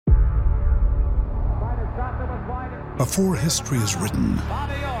Before history is written,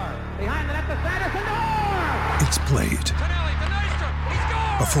 it's played.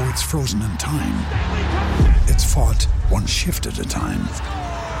 Before it's frozen in time, it's fought one shift at a time.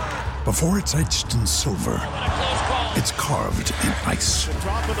 Before it's etched in silver, it's carved in ice.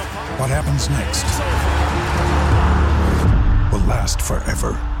 What happens next will last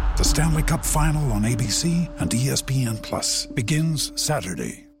forever. The Stanley Cup Final on ABC and ESPN Plus begins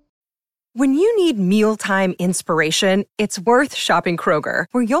Saturday. When you need mealtime inspiration, it's worth shopping Kroger,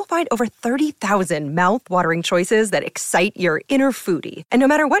 where you'll find over 30,000 mouth-watering choices that excite your inner foodie. And no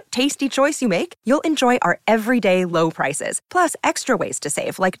matter what tasty choice you make, you'll enjoy our everyday low prices, plus extra ways to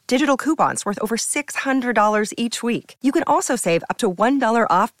save, like digital coupons worth over $600 each week. You can also save up to $1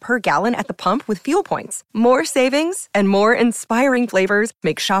 off per gallon at the pump with fuel points. More savings and more inspiring flavors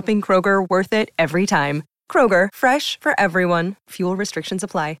make shopping Kroger worth it every time. Kroger, fresh for everyone. Fuel restrictions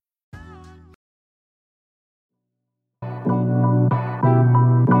apply.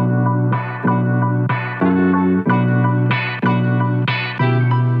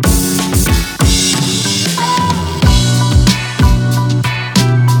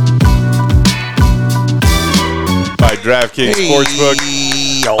 DraftKings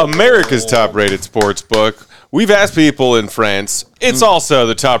Sportsbook, America's top-rated sportsbook. We've asked people in France. It's also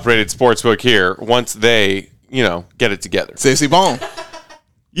the top-rated sportsbook here once they, get it together. C'est bon.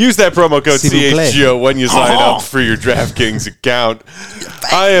 Use that promo code CHGO when you sign up for your DraftKings account.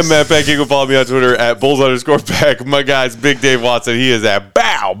 I am Matt Peck. You can follow me on Twitter at Bulls_Peck. My guy's Big Dave Watson. He is at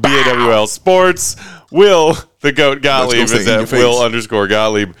BAWL Sports. Will, the GOAT Gottlieb, is at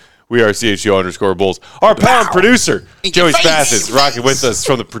Will_Gottlieb. We are CHGO_Bulls. Our pound producer, Joey Spathis, rocking with us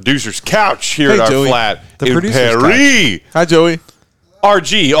from the producer's couch here at our flat in Paris. Hi, Joey.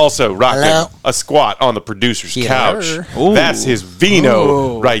 RG also rocking a squat on the producer's couch. Ooh. That's his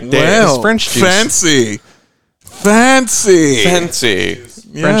vino right there. Well, French juice. Fancy.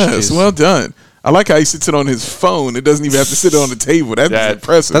 Yes, well done. I like how he sits it on his phone. It doesn't even have to sit on the table. That's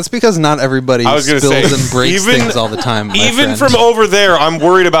impressive. That's because not everybody spills and breaks things all the time. Even from over there, I'm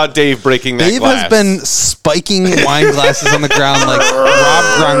worried about Dave breaking that glass. Dave has been spiking wine glasses on the ground like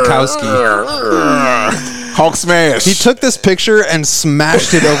Rob Gronkowski. Hulk smash. He took this picture and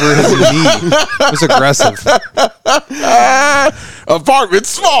smashed it over his knee. It was aggressive. Apartment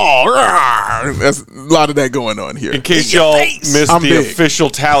small. That's a lot of that going on here. In case y'all missed the official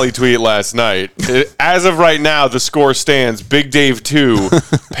tally tweet last night, as of right now, the score stands: Big Dave 2,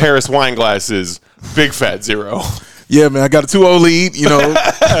 Paris wine glasses, Big Fat 0. Yeah, man, I got a 2-0 lead.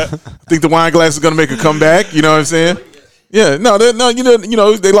 I think the wine glass is going to make a comeback. You know what I'm saying? Yeah, they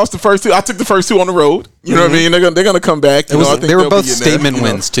lost the first two. I took the first two on the road. You know what I mean? They're gonna come back. They were both statement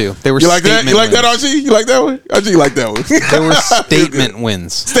wins too. They were. You like that? You like that, RG? You like that one? RG, you like that one? They were statement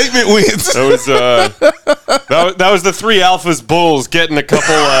wins. Statement wins. That was the three Alphas Bulls getting a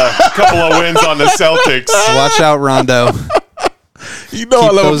couple of wins on the Celtics. Watch out, Rondo. I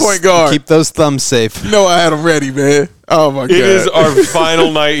love a point guard. Keep those thumbs safe. I had them ready, man. Oh my god! It is our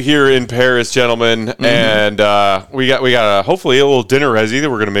final night here in Paris, gentlemen, and we got hopefully a little dinner resi that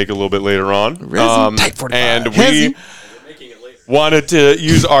we're going to make a little bit later on. And we wanted to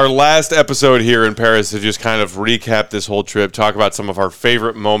use our last episode here in Paris to just kind of recap this whole trip, talk about some of our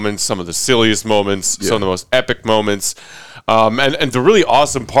favorite moments, some of the silliest moments, some of the most epic moments, and the really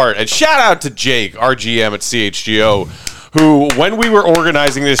awesome part. And shout out to Jake, our GM at CHGO. Who, when we were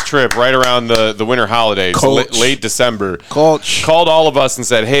organizing this trip right around the winter holidays, late December, called all of us and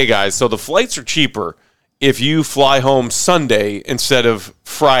said, hey, guys, so the flights are cheaper if you fly home Sunday instead of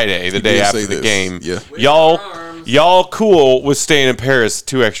Friday, the day after the game. Yeah. Y'all cool with staying in Paris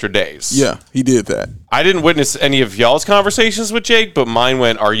 2 extra days. Yeah, he did that. I didn't witness any of y'all's conversations with Jake, but mine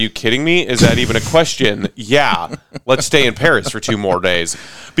went, are you kidding me? Is that even a question? Yeah, let's stay in Paris for 2 more days.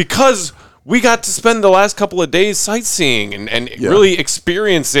 Because we got to spend the last couple of days sightseeing and really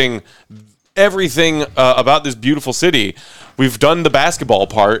experiencing everything about this beautiful city. We've done the basketball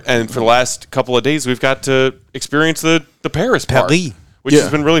part, and for the last couple of days, we've got to experience the Paris part, which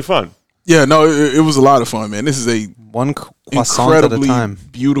has been really fun. Yeah, no, it was a lot of fun, man. This is a one croissant incredibly at a time.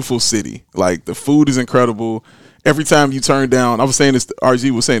 Beautiful city. Like, the food is incredible. Every time you turn down, I was saying this,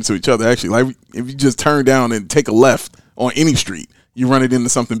 RG was saying to each other, actually, like, if you just turn down and take a left on any street, you run it into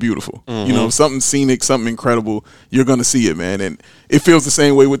something beautiful. Something scenic, something incredible. You're going to see it, man. And it feels the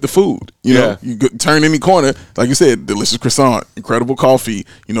same way with the food. You turn any corner, like you said, delicious croissant, incredible coffee,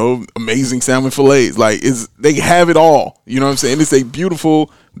 amazing salmon fillets. Like, they have it all. You know what I'm saying? It's a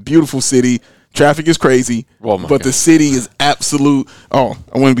beautiful, beautiful city. Traffic is crazy, but the city is absolute. Oh,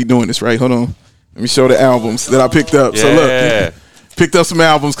 I want to be doing this, right? Hold on. Let me show the albums that I picked up. Yeah. So, look. Picked up some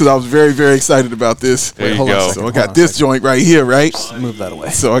albums because I was very, very excited about this. There you hold on a go. second. So I got this joint right here, right? Move that away.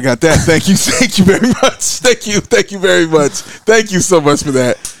 So I got that. Thank you very much. Thank you very much. Thank you so much for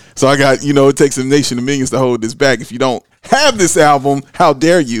that. So I got, it takes a nation of millions to hold this back. If you don't have this album, how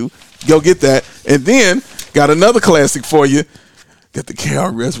dare you? Go get that. And then got another classic for you. Got the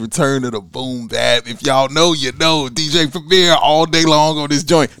KRS Return of the Boom Bap. If y'all know, you know. DJ Premier all day long on this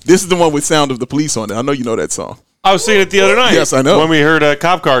joint. This is the one with Sound of the Police on it. I know you know that song. I was singing it the other night. Yes, I know. When we heard a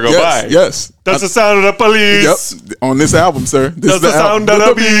cop car go by. Yes. That's the sound of the police. Yep. On this album, sir. This That's the sound of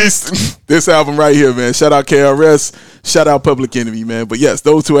the beast. This album right here, man. Shout out KRS. Shout out Public Enemy, man. But yes,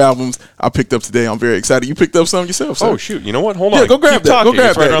 those two albums I picked up today. I'm very excited. You picked up some yourself, sir. Oh, shoot. You know what? Hold on. Yeah, go grab Keep that. talking. Go grab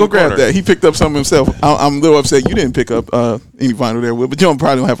It's right that. around Go the grab corner. that. He picked up some himself. I'm a little upset you didn't pick up any vinyl there, Will, but you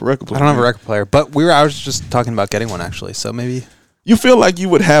probably don't have a record player. I don't have a record player, but I was just talking about getting one actually. So maybe You feel like you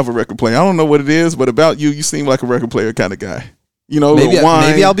would have a record player. I don't know what it is, but about you seem like a record player kind of guy. A little wine.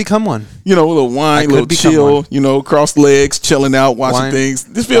 maybe I'll become one. A little wine, a little become chill, one. Cross legs, chilling out, watching Wine- things.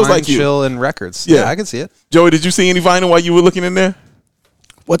 This feels Wine, like you. chill and records. Yeah. Yeah, I can see it. Joey, did you see any vinyl while you were looking in there?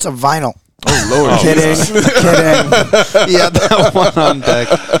 What's a vinyl? Oh, Lord. Kidding. Yeah, that one on deck.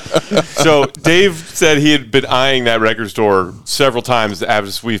 So Dave said he had been eyeing that record store several times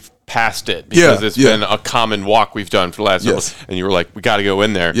as we've passed it because it's been a common walk we've done for the last several. And you were like, we got to go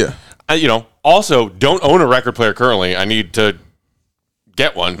in there. Yeah. Also, don't own a record player currently. I need to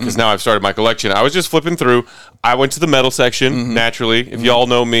get one because now I've started my collection. I was just flipping through. I went to the metal section naturally. If y'all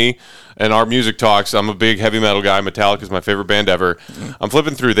know me and our music talks, I'm a big heavy metal guy. Metallica is my favorite band ever. I'm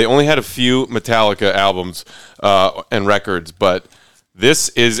flipping through. They only had a few Metallica albums and records, but this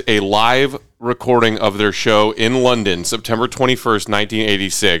is a live recording of their show in London, September 21st,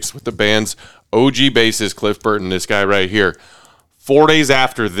 1986, with the band's OG bassist Cliff Burton, this guy right here. 4 days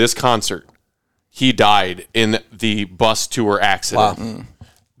after this concert, he died in the bus tour accident. Wow.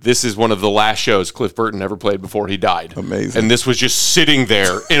 This is one of the last shows Cliff Burton ever played before he died. Amazing. And this was just sitting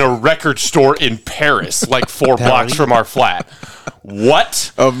there in a record store in Paris, like 4 blocks from our flat.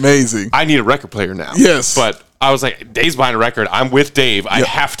 What? Amazing. I need a record player now. Yes. But I was like, Dave's buying a record. I'm with Dave. I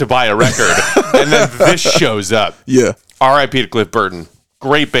have to buy a record. And then this shows up. Yeah. R.I.P. to Cliff Burton.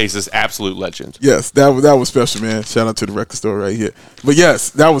 Great bassist, absolute legend. Yes, that was special, man. Shout out to the record store right here. But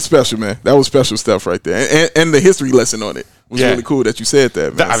yes, that was special, man. That was special stuff right there. And the history lesson on it was really cool that you said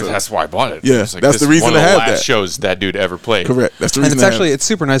that, man. That's why I bought it. Yeah, Like, that's the reason one to of the have last that. shows that dude ever played. Correct. That's the And reason. it's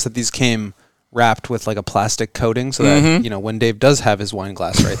super nice that these came wrapped with like a plastic coating so that when Dave does have his wine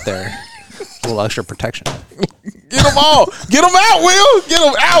glass right there, a little extra protection. Get them all. Get them out, Will. Get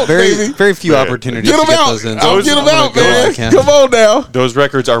them out, baby. Very few opportunities Get to them get out. those in. Get them out, man. Come on now. Those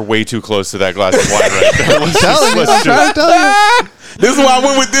records are way too close to that glass of wine right there. I'm trying to tell you. This is why I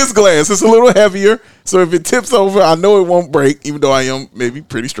went with this glass. It's a little heavier, so if it tips over, I know it won't break, even though I am maybe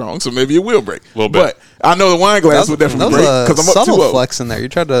pretty strong, so maybe it will break. A little bit. But I know the wine glass will definitely break because I'm up 2-0. Subtle flex in there. You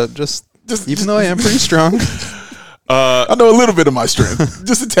tried to even though I am pretty strong. I know a little bit of my strength.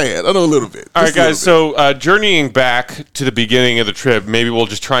 Just a tad. I know a little bit. All right, guys. So journeying back to the beginning of the trip, maybe we'll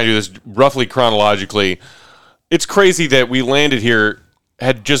just try and do this roughly chronologically. It's crazy that we landed here,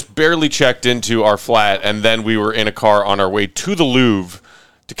 had just barely checked into our flat, and then we were in a car on our way to the Louvre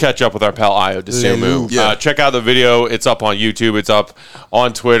to catch up with our pal Ayo Desumu. Yeah. Check out the video. It's up on YouTube. It's up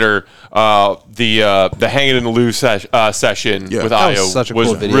on Twitter. The Hanging in the Louvre session with That was Ayo such a was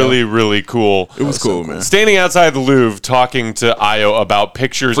cool video. really, really cool. It was cool, man. Standing outside the Louvre talking to Ayo about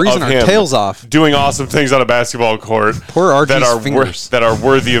pictures Freezing of our him tails off. doing awesome things on a basketball court Poor RG's that are fingers. that are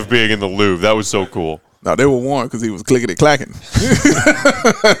worthy of being in the Louvre. That was so cool. No, they were warned because he was clickety clacking.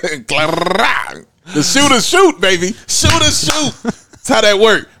 The shooter shoot, baby. Shooter shoot. That's how that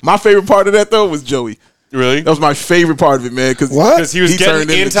worked. My favorite part of that though was Joey. Really? That was my favorite part of it, man. Because he was getting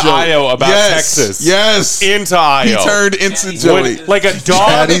into Ayo about Texas. Yes. Into Ayo. He turned into Joey. Like a dog.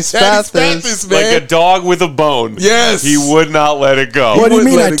 Chatty Spathis, man. Like a dog with a bone. Yes. He would not let it go. What do you wouldn't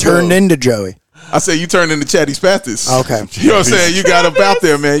mean let I it turned go. into Joey? I say you turned into Chatty Spathis. Okay. You know what I'm saying? You got up out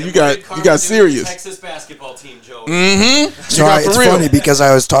there, man. You got serious. Texas basketball team, Joey. So got for it's real. funny because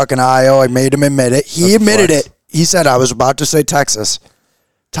I was talking to Ayo. I made him admit it. He admitted it. He said I was about to say Texas.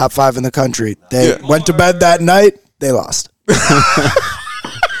 Top 5 in the country. They went to bed that night. They lost.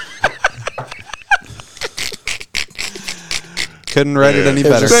 Couldn't write it any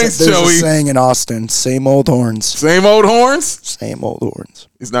There's better. a- Thanks, there's Joey. a saying in Austin, same old horns. Same old horns? Same old horns.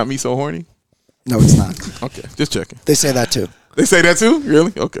 It's not me so horny? No, it's not. Okay, just checking. They say that too. They say that too?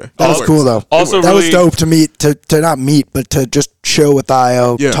 Really? Okay. That was cool though. Also, that was really- dope to meet, to not meet, but to just chill with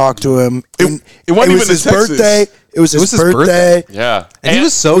Ayo, Yeah. talk to him. It And wasn't was even his in Texas. birthday. It was his birthday. Yeah. And he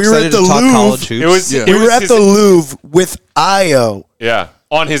was so we were excited at to the talk Louvre. college hoops. We were at the Louvre with Io. Yeah.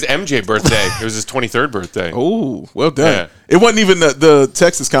 On his MJ birthday. It was his 23rd birthday. Oh, well done. Yeah. It wasn't even the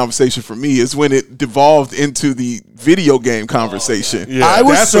Texas conversation for me. It's when it devolved into the video game conversation. Yeah. I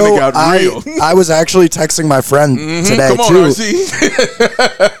was That's when it got real. I was actually texting my friend today Come on, too.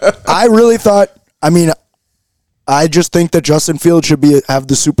 RC. I really thought. I mean, I just think that Justin Fields should have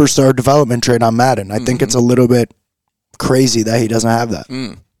the superstar development trait on Madden. I think it's a little bit crazy that he doesn't have that.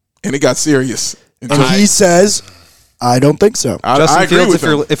 And it got serious. And he says, "I don't think so." Justin I agree Fields, with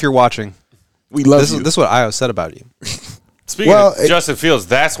him. if you're watching, We love this you. is what Io said about you. Speaking of Justin Fields,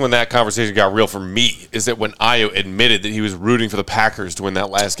 that's when that conversation got real for me, is that when Io admitted that he was rooting for the Packers to win that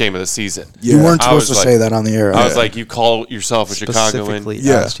last game of the season. You weren't I supposed was to say that on the air. I was like, you call yourself a Chicagoan? Specifically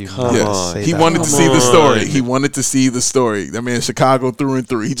Yeah. asked you not to on. say He that. wanted to see the story. on. He wanted to see the story. That man, Chicago through and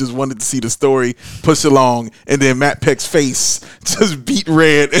through. He just wanted to see the story push along, and then Matt Peck's face just beat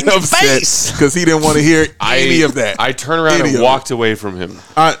red and upset because he didn't want to hear any of that. I turned around Any and of walked away from him.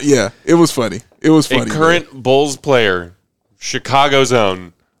 Yeah, it was funny. It was funny. A current Bulls player, Chicago's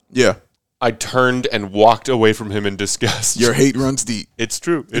own, Yeah, I turned and walked away from him in disgust. your hate runs deep. It's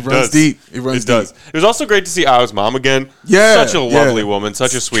true. It runs does. deep. It runs does. deep. It was also great to see Io's mom again. Yeah, Such a yeah. lovely woman.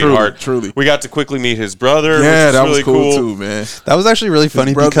 Such a Truly, sweetheart. truly. We got to quickly meet his brother. Yeah, which that was was really cool too, man. That was actually really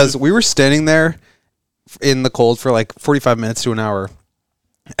funny brother- because we were standing there in the cold for like 45 minutes to an hour,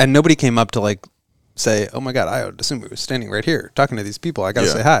 and nobody came up to like say, "Oh my God, Io DeSumo was standing right here talking to these people. I got to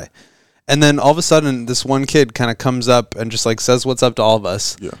Yeah. say hi." And then all of a sudden, this one kid kind of comes up and just like says what's up to all of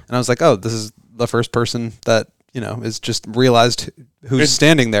us. Yeah. And I was like, "Oh, this is the first person that is just realized who's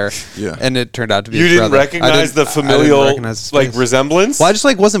standing there." Yeah. And it turned out to be You his didn't brother. recognize the I didn't familial recognize his like face. resemblance? Well, I just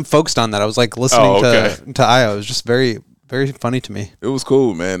like wasn't focused on that. I was like listening Oh, okay. to Io. It was just very, very funny to me. It was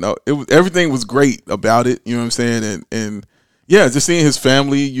cool, man. No, it was everything was great about it. You know what I'm saying? And yeah, just seeing his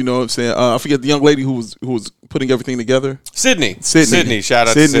family. You know what I'm saying? I forget the young lady who was putting everything together. Sydney. Sydney. Shout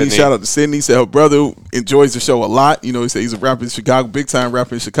out to Sydney. Shout out to Sydney. Said her brother enjoys the show a lot. You know, he said he's a rapper in Chicago, big time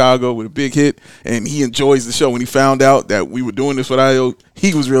rapper in Chicago with a big hit, and he enjoys the show. When he found out that we were doing this with IO,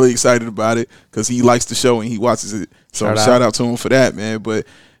 he was really excited about it because he likes the show and he watches it. So shout out to him for that, man. But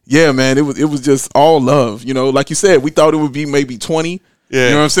yeah, man, it was just all love. You know, like you said, we thought it would be maybe 20. Yeah. You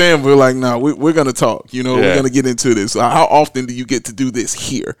know what I'm saying? We're like, no, we're going to talk. You know, Yeah. we're going to get into this. How often do you get to do this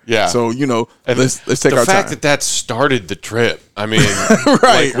here? Yeah. So, And let's take the our fact time. that started the trip. I mean,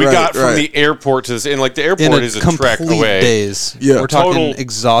 Right, we right, got from right. the airport to this, and like the In airport a is a trek complete away. days. Yeah. We're talking Total-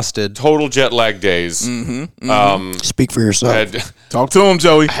 exhausted. Total jet lag days. Speak for yourself. Had Talk to him,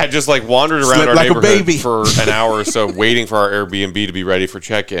 Joey. had just like wandered around Slept our like a neighborhood baby. for an hour or so, waiting for our Airbnb to be ready for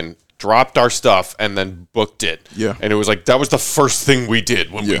check-in. Dropped our stuff and then booked it. Yeah. And it was like that was the first thing we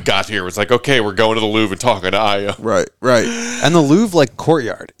did when we Yeah. got here. It was like, okay, we're going to the Louvre and talking to Io. Right, right. And the Louvre like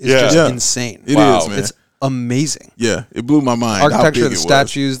courtyard is Yeah. just Yeah. insane. It Wow. is, man. It's amazing. Yeah, it blew my mind. how Architecture, big the it was.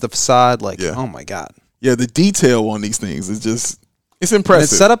 statues, the facade, like Yeah. oh my God. Yeah, the detail on these things is just it's And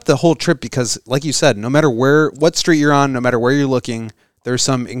impressive. it set up the whole trip because, like you said, no matter what street you're on, no matter where you're looking, there's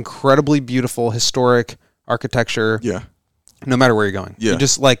some incredibly beautiful historic architecture. Yeah, No matter where you're going, Yeah. you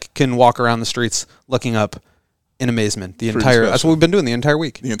just like can walk around the streets looking up in amazement. The entire that's special. what we've been doing the entire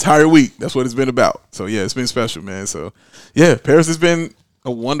week. the entire week. That's what it's been about. So yeah, it's been special, man. So yeah, Paris has been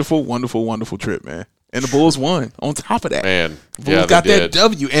a wonderful, wonderful, wonderful trip, man. And the Bulls won. On top of that, Man, the yeah, Bulls they got that did.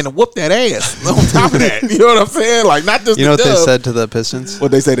 W and whooped that ass. On top of that, you know what I'm saying? Like not just You know the what they dub. said to the Pistons?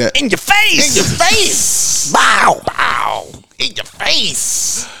 What they say that In your face. in your face, bow, bow, in your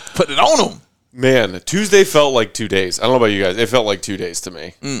face. Put it on them. Man, Tuesday felt like 2 days. I don't know about you guys. It felt like 2 days to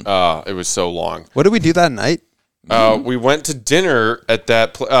me. Mm. It was so long. What did we do that night? We went to dinner at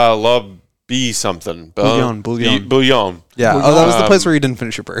that Love B something. Bouillon. Bouillon. Yeah. Oh, that was the place where you didn't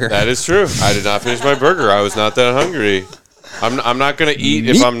finish your burger. That is true. I did not finish my burger. I was not that hungry. I'm not going to eat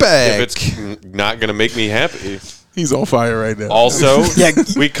if Meatbag. it's not going to make me happy. He's on fire right now. Also, Yeah.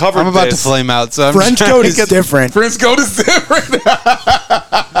 we covered I'm about this. to flame out. So I'm French trying goat to is get- different. Prince Goat is different.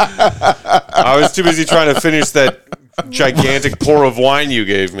 I was too busy trying to finish that gigantic pour of wine you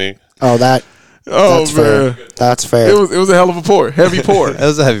gave me. Oh, that's Oh fair. man, That's fair. it was a hell of a pour, heavy pour. That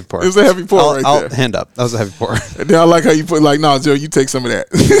was a heavy pour. It was a heavy pour right I'll there. hand up. That was a heavy pour. And then I like how you put like, no, Joe, you take some of that.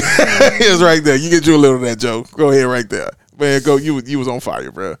 It was right there. You get you a little of that, Joe. Go ahead, right there, man. Go. You was on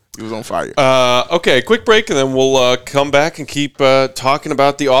fire, bro. You was on fire. Okay, quick break, and then we'll come back and keep talking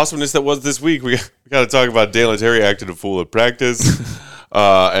about the awesomeness that was this week. We got to talk about Dalen Terry acting a fool at practice,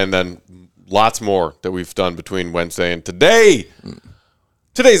 and then lots more that we've done between Wednesday and today.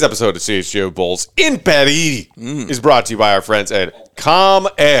 Today's episode of CHGO Bulls in Paris is brought to you by our friends at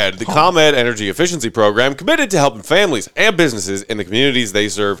ComEd, the ComEd Energy Efficiency Program, committed to helping families and businesses in the communities they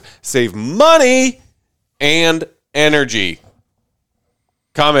serve save money and energy.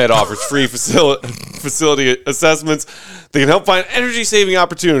 ComEd offers free facility assessments that can help find energy-saving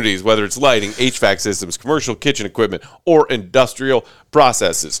opportunities, whether it's lighting, HVAC systems, commercial kitchen equipment, or industrial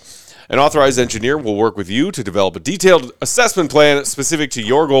processes. An authorized engineer will work with you to develop a detailed assessment plan specific to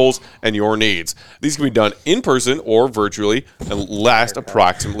your goals and your needs. These can be done in person or virtually and last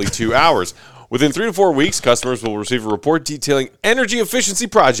approximately 2 hours. Within 3 to 4 weeks, customers will receive a report detailing energy efficiency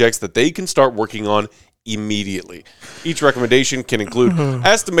projects that they can start working on immediately. Each recommendation can include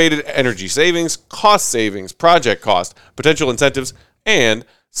estimated energy savings, cost savings, project cost, potential incentives, and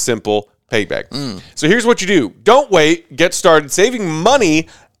simple payback. So here's what you do. Don't wait. Get started saving money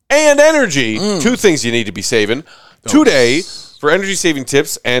and energy. 2 things you need to be saving today. For energy saving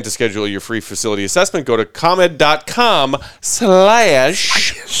tips and to schedule your free facility assessment, go to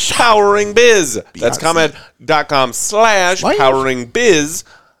ComEd.com/poweringbiz. That's ComEd.com/poweringbiz.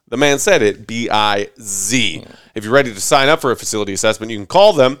 The man said it, B-I-Z. If you're ready to sign up for a facility assessment, you can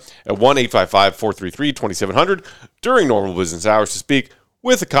call them at 1-855-433-2700 during normal business hours to speak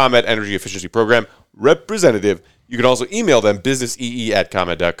with the ComEd Energy Efficiency Program representative. You can also email them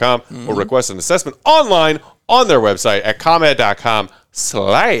businessee@comed.com or request an assessment online on their website at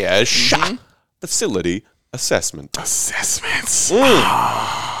ComEd.com/facility assessment. Assessments.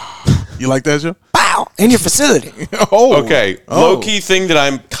 You like that, Joe? Wow, in your facility. Okay, low-key thing that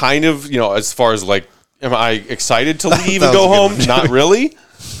I'm kind of, as far as like, am I excited to leave and go home? Not really.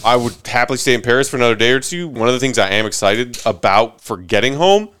 I would happily stay in Paris for another day or two. One of the things I am excited about for getting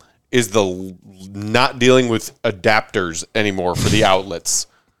home is the not dealing with adapters anymore for the outlets.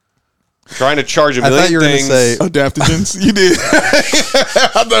 Trying to charge a million things. Say adaptogens. You did.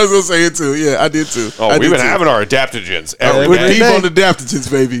 I thought I was going to say it too. Yeah, I did too. Oh, we've been having our adaptogens every We're day. deep on the adaptogens,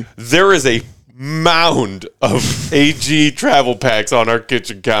 baby. There is a mound of AG travel packs on our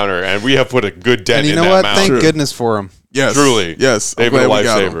kitchen counter, and we have put a good dent and you in know that what? mound. Thank goodness for them. Yes. Truly. Yes. They've been a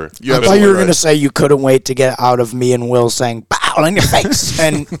lifesaver. I thought you were going to say you couldn't wait to get out of me and Will saying "bow" in your face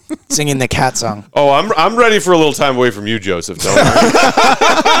and singing the cat song. Oh, I'm ready for a little time away from you, Joseph. Don't worry. French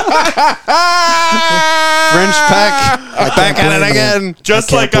pack. Back at it again.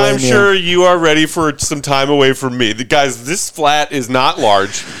 Just like I'm sure you are ready for some time away from me. The guys, this flat is not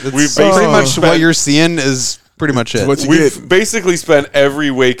large. We've Pretty much what you're seeing is pretty much it. We've basically spent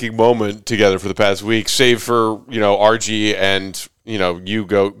every waking moment together for the past week, save for RG and you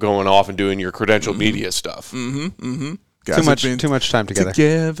going off and doing your credential media stuff. Too much time together.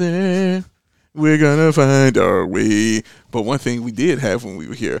 Together, we're gonna find our way. But one thing we did have when we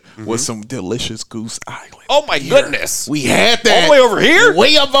were here was some delicious Goose Island. Oh my goodness! We had that all the way over here,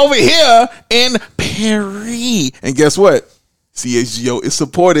 way up over here in Paris. And guess what? CHGO is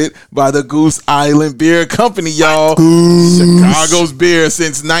supported by the Goose Island Beer Company, y'all. Chicago's beer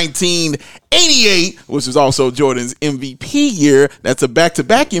since 1988, which is also Jordan's MVP year. That's a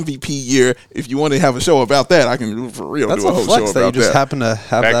back-to-back MVP year. If you want to have a show about that, I can for real That's do a a whole flex show about that you just that. happen to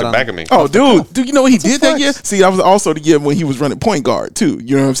have back that to on. back of me. Oh, dude, do you know what he did that flex. year? See, that was also the year when he was running point guard, too.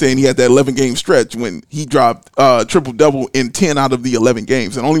 You know what I'm saying? He had that 11-game stretch when he dropped triple-double in 10 out of the 11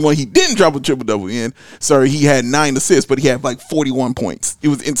 games. And only one he didn't drop a triple-double in, he had 9 assists, but he had like 41 points. It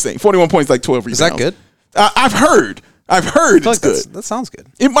was insane. 41 points, like 12 rebounds. Is that good? I've heard it's good. That sounds good.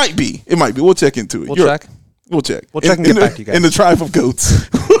 It might be. We'll check into it. We'll check. We'll check. We'll check and get back to you guys. In the tribe of goats.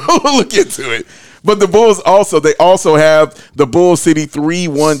 We'll look into it. But the Bulls they also have the Bull City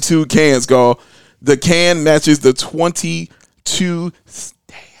 312 cans, y'all. The can matches the 22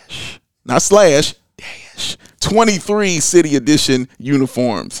 dash 23 City Edition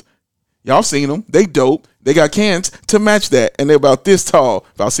uniforms. Y'all seen them. They dope. They got cans to match that, and they're about this tall,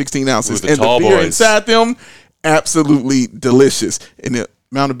 about 16 ounces. And the beer boys inside them, absolutely delicious. And the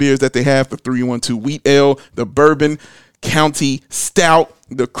amount of beers that they have, the 312 Wheat Ale, the Bourbon County Stout,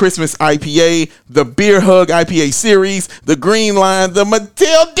 the Christmas IPA, the Beer Hug IPA Series, the Green Line, the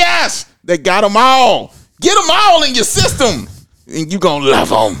Matildas. They got them all. Get them all in your system. And you're going to love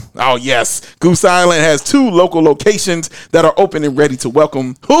them. Oh, yes. Goose Island has 2 local locations that are open and ready to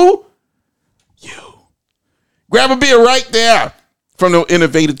welcome who? You. Grab a beer right there from the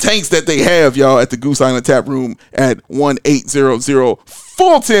innovative tanks that they have, y'all, at the Goose Island Tap Room at 1800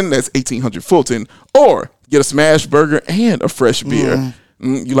 Fulton. That's 1800 Fulton. Or get a smash burger and a fresh beer.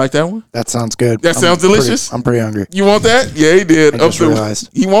 You like that one? That sounds good. That sounds delicious? I'm pretty hungry. You want that? Yeah, he did. I just realized.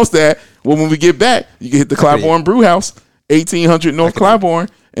 He wants that. Well, when we get back, you can hit the Clybourne Brew House, 1800 North Clybourne,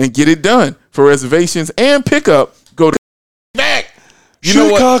 and get it done. For reservations and pickup, go to back. You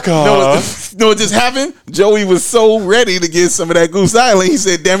know what? You know what just happened? Joey was so ready to get some of that Goose Island. He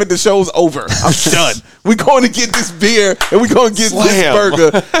said, "Damn it, the show's over. I'm done. We're going to get this beer and we're going to get this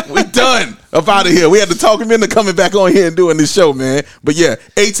burger. We're done. Up out of here." We had to talk him into coming back on here and doing this show, man. But yeah,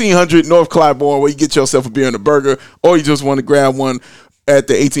 1800 North Clybourne, where you get yourself a beer and a burger, or you just want to grab one at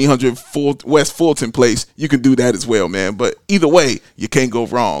the 1800 West Fulton place, you can do that as well, man. But either way, you can't go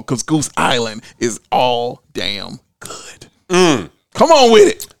wrong because Goose Island is all damn good. Come on with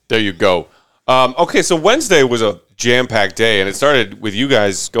it. There you go. Okay, so Wednesday was a jam-packed day, and it started with you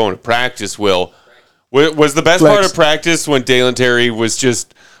guys going to practice, Will. Was the best part of practice when Dalen Terry was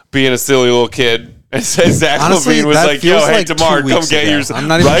just being a silly little kid and said Zach Levine was like, yo, hey, DeMar, come get yours. I'm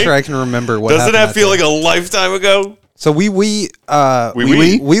not even sure I can remember what Doesn't that feel like a lifetime ago? So we I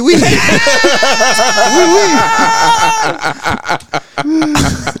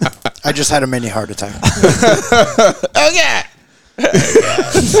just had a mini heart attack. Okay.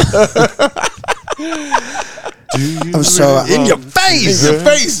 I'm so in your face. In your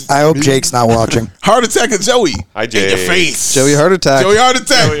face. I hope Jake's not watching. Heart attack of Joey. Hi, Jake. In your face. Joey heart attack. Joey heart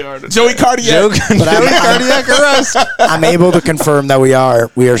attack. Joey cardiac. But cardiac arrest. I'm able to confirm that we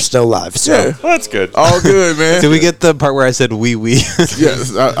are still live. So. Yeah. Well, that's good. All good, man. Did we get the part where I said wee?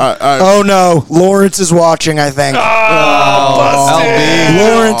 Yes. Oh no, Lawrence is watching. I think.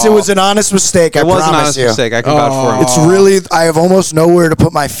 Lawrence, it was an honest mistake. It was an honest mistake. I can vouch for him. It's really. I have almost nowhere to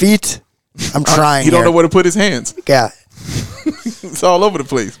put my feet. I'm trying. He don't know where to put his hands. Yeah. It's all over the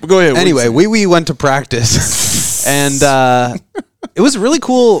place. But go ahead. Anyway, we went to practice, and it was a really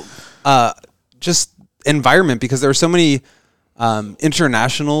cool just environment because there were so many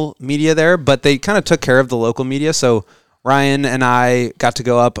international media there, but they kind of took care of the local media. So Ryan and I got to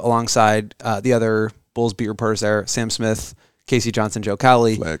go up alongside the other Bulls beat reporters there, Sam Smith, Casey Johnson, Joe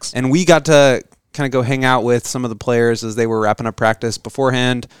Cowley, and we got to kind of go hang out with some of the players as they were wrapping up practice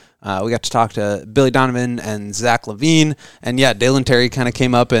beforehand. We got to talk to Billy Donovan and Zach Levine. And yeah, Dalen Terry kind of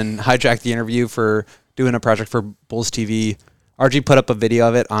came up and hijacked the interview for doing a project for Bulls TV. RG put up a video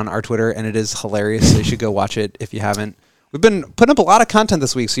of it on our Twitter, and it is hilarious. So you should go watch it if you haven't. We've been putting up a lot of content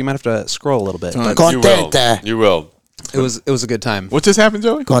this week, so you might have to scroll a little bit. But you will. It was a good time. What just happened,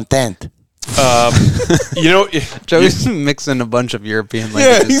 Joey? Content. Joey's mixing a bunch of European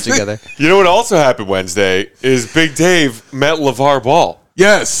languages together. You know what also happened Wednesday is Big Dave met LeVar Ball.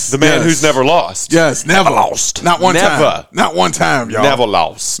 Yes. The man who's never lost. Yes, never lost. Not one time. Not one time, y'all. Never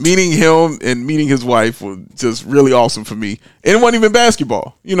lost. Meeting him and meeting his wife was just really awesome for me. And it wasn't even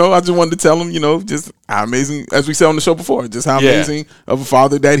basketball. You know, I just wanted to tell him, just how amazing, as we said on the show before, just how amazing of a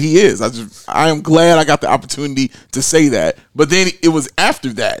father that he is. I am glad I got the opportunity to say that. But then it was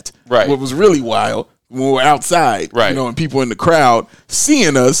after that. Right. What was really wild when we were outside, and people in the crowd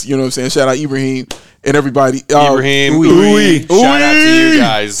seeing us, you know what I'm saying? Shout out Ibrahim and everybody. Ibrahim, shout out to you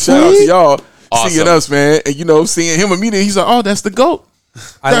guys. Shout out to y'all. Awesome. Seeing us, man. And, seeing him immediately, he's like, oh, that's the GOAT.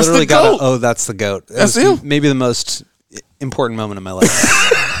 I literally got that's the GOAT. That's him. Maybe the most important moment of my life.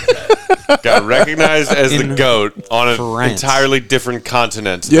 Got recognized as the GOAT on an entirely different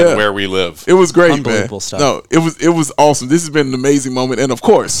continent than where we live. It was great, Unbelievable man. stuff. No, it was awesome. This has been an amazing moment. And, of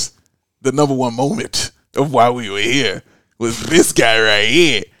course, the number one moment of why we were here was this guy right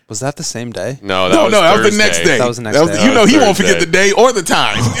here. Was that the same day? No, that was the next day. That was the next day. He won't forget the day or the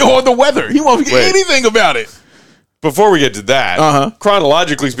time or the weather. He won't forget anything about it. Before we get to that,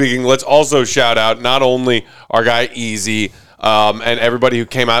 chronologically speaking, let's also shout out not only our guy Easy and everybody who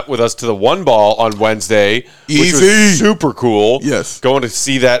came out with us to the One Ball on Wednesday, which was super cool. Yes. Going to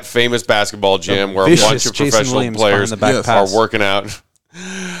see that famous basketball gym where a bunch of professional players are working out.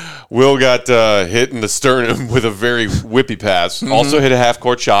 Will got hit in the sternum with a very whippy pass. Also hit a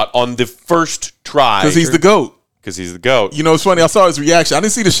half-court shot on the first try. Because he's the GOAT. Because he's the GOAT. You know, it's funny. I saw his reaction. I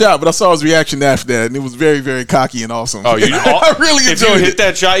didn't see the shot, but I saw his reaction after that, and it was very, very cocky and awesome. Oh, I really enjoyed it. If you hit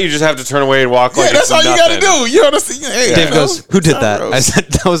that shot, you just have to turn away and walk like that's all you got to do. You understand? Hey, Dave goes, who did that? I said,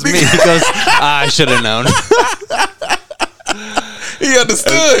 that was me. He goes, I should have known. He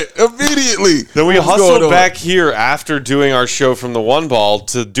understood immediately. Then we hustled back here after doing our show from the One Ball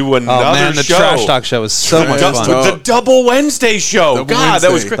to do another the show. Trash Talk show was so much fun. The Double Wednesday show.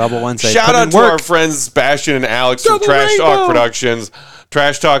 That was great. Double Wednesday. Shout out to our friends Sebastian and Alex from Trash Talk Productions.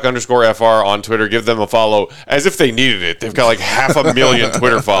 Trash Talk _FR on Twitter. Give them a follow as if they needed it. They've got like 500,000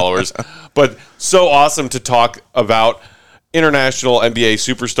 Twitter followers. But so awesome to talk about international NBA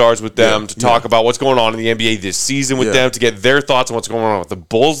superstars with them, to talk about what's going on in the NBA this season with them, to get their thoughts on what's going on with the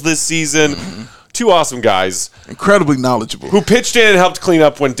Bulls this season. Two awesome guys. Incredibly knowledgeable. Who pitched in and helped clean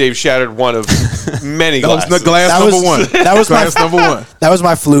up when Dave shattered one of many glasses. That was number one. That was glass number one. That was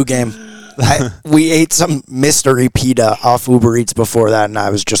my flu game. We ate some mystery pita off Uber Eats before that, and I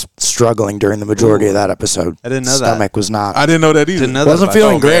was just struggling during the majority of that episode. I didn't know that. Stomach was not. I didn't know that either. Didn't know that Wasn't about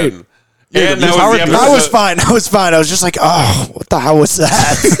feeling you. great. Man. And that Howard- was the I episode- was fine. I was fine. I was just like, oh, what the hell was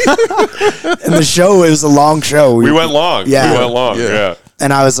that? And the show, it was a long show. We went long. Yeah. We went long. Yeah. Yeah.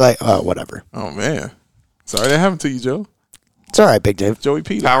 And I was like, oh, whatever. Oh man, sorry that happened to you, Joe. It's all right, Big Dave. Joey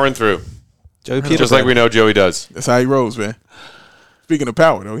Peter. Powering through. Joey Peter. Just like we know Joey does. That's how he rolls, man. Speaking of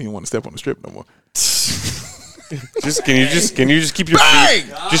power, though, he didn't want to step on the strip no more. Can you just keep your feet?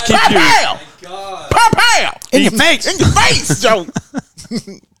 Just keep your Pow! In your face. In your face, Joe.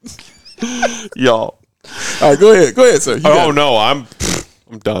 y'all. All right, go ahead, sir. You got Oh it. no, I'm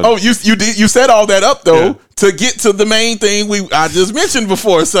done. Oh, you set all that up though Yeah. to get to the main thing I just mentioned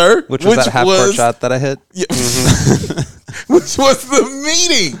before, sir. Which was that half-court shot that I hit? Yeah, which was the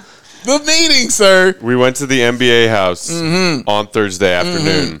meeting. The meeting, sir. We went to the NBA house on Thursday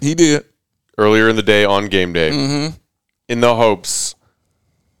afternoon, He did. earlier in the day on game day, in the hopes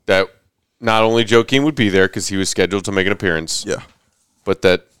that not only Joakim would be there because he was scheduled to make an appearance, Yeah. but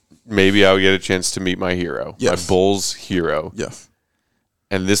that maybe I would get a chance to meet my hero, Yes. my Bulls hero. Yes.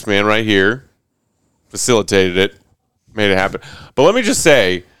 And this man right here facilitated it, made it happen. But let me just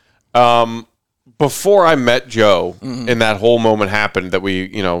say, before I met Joe, and that whole moment happened that we,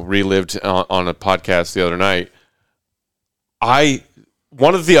 relived on a podcast the other night,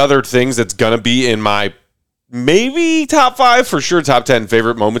 one of the other things that's going to be in my maybe top 5, for sure top 10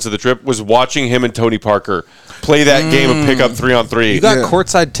 favorite moments of the trip was watching him and Tony Parker play that game of pickup 3-on-3. You got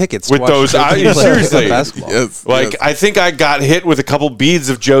courtside tickets to With watch those- Joe Peter play seriously. basketball. Yes. Like, yes. I think I got hit with a couple beads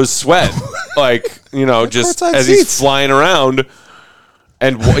of Joe's sweat, just courtside as seats. he's flying around.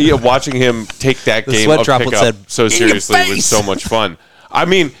 And watching him take that The game sweat of droplet pickup said, so "In your seriously was face!" so much fun. I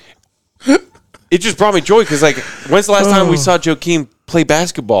mean, it just brought me joy because, when's the last time we saw Joakim play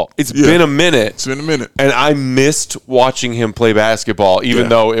basketball? It's been a minute. It's been a minute. And I missed watching him play basketball, even Yeah.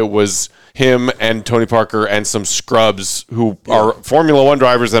 though it was him and Tony Parker and some scrubs who are Formula One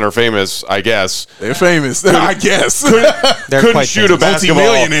drivers and are famous, I guess. They're famous, I guess. They're Couldn't quite shoot a famous. basketball.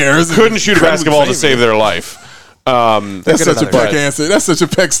 Multi-millionaires and Couldn't shoot a incredibly basketball to famous. save their life. That's such a another- Peck answer. That's such a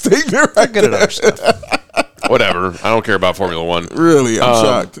Peck statement right Good at there. other stuff. Whatever. I don't care about Formula One. Really, I'm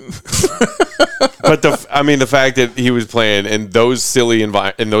shocked. But the fact that he was playing in those silly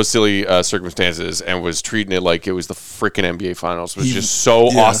circumstances and was treating it like it was the freaking NBA Finals was just so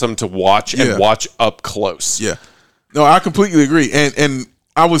awesome to watch and Yeah. watch up close. Yeah. No, I completely agree. And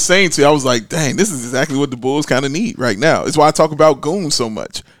I was saying to you, I was like, dang, this is exactly what the Bulls kind of need right now. It's why I talk about goons so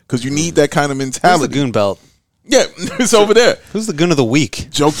much, because you need that kind of Who's the mentality. goon belt? Yeah, it's over there. Who's the goon of the week?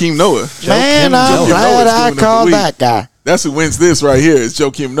 Joakim Noah. Man, I'm Joakim glad Noah's I goon of the called week. that guy. That's who wins this right here. Is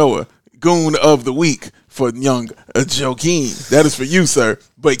Joakim Noah, goon of the week for young Joakim. That is for you, sir.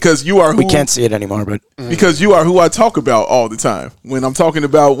 But because you are who We can't see it anymore, but because you are who I talk about all the time when I'm talking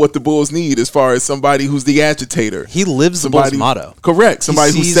about what the Bulls need as far as somebody who's the agitator. He lives the Bulls motto. Correct.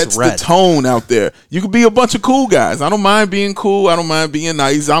 Somebody who sees sets red. the tone out there. You could be a bunch of cool guys. I don't mind being cool. I don't mind being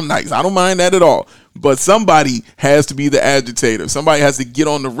nice. I'm nice. I don't mind that at all. But somebody has to be the agitator. Somebody has to get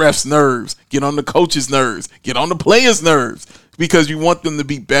on the refs' nerves, get on the coach's nerves, get on the players' nerves, because you want them to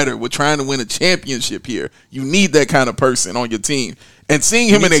be better. We're trying to win a championship here. You need that kind of person on your team. And seeing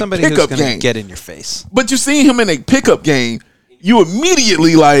him in a somebody who's pickup gonna game, get in your face. but you see him in a pickup game, you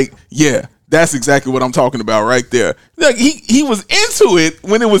immediately like, yeah, that's exactly what I'm talking about right there. Like he was into it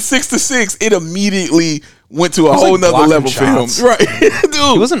when it was 6-6. It immediately went to a whole like nother blocking level for him. shots. Right, dude.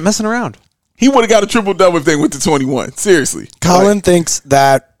 He wasn't messing around. He would have got a triple double if they went to 21. Seriously, Colin Like, thinks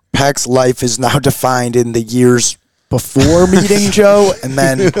that Peck's life is now defined in the years before meeting Joe and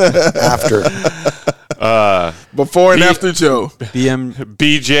then after. before and after Joe. BM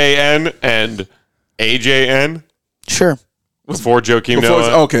BJN and AJN Sure. before Joakim Before-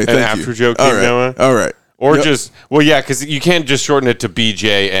 Noah. okay, and thank after you. Joakim All right, Noah. all right. Or Yep. because you can't just shorten it to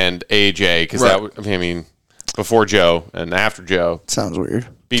BJ and AJ because Right. before Joe and after Joe, Sounds weird.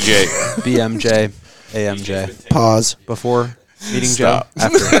 BJ. BMJ, AMJ. Pause. Before meeting Stop. Joe.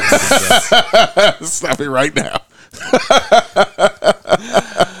 After meeting Joe. Stop it right now.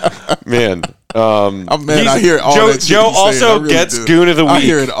 Man. Man, I hear all Joe, that shit Joe he's saying. I also really gets do. Goon of the Week. I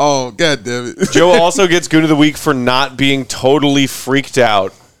hear it all. God damn it. Joe also gets Goon of the Week for not being totally freaked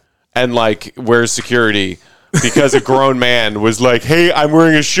out and wears security because a grown man was like, hey, I'm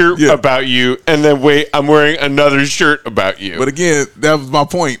wearing a shirt about you. And then wait, I'm wearing another shirt about you. But again, that was my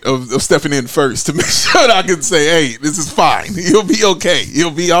point of stepping in first to make sure that I can say, hey, this is fine. He'll be okay.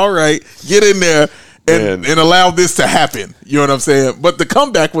 He'll be all right. Get in there and allow this to happen. You know what I'm saying? But the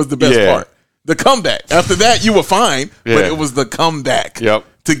comeback was the best part. The comeback. After that, you were fine, but it was the comeback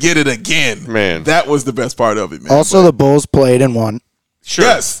to get it again. Man. That was the best part of it, man. Also, the Bulls played and won. Sure.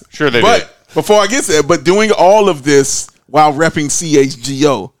 Yes. Sure they but did. Before I get there, but doing all of this while repping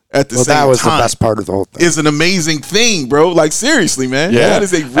CHGO at the same time. That was the best part of the whole thing. Is an amazing thing, bro. Like, seriously, man. Yeah. That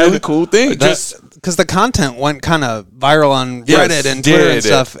is a really cool thing. Just because the content went kind of viral on Yes, Reddit and Twitter and did.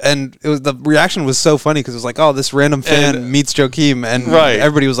 stuff, and it was the reaction was so funny because it was like, oh, this random fan And- meets Joakim, and Right.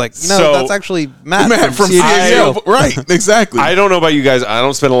 everybody was like, no, So- that's actually Matt, Man, from CHGO. CHGO. Right, exactly. I don't know about you guys. I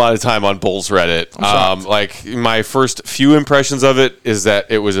don't spend a lot of time on Bulls Reddit. Like my first few impressions of it is that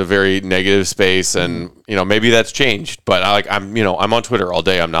it was a very negative space, and maybe that's changed. But I'm on Twitter all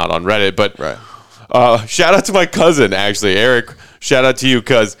day. I'm not on Reddit. But Right. shout out to my cousin, actually, Eric. Shout out to you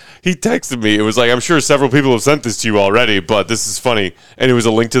because he texted me. It was like, I'm sure several people have sent this to you already, but this is funny. And it was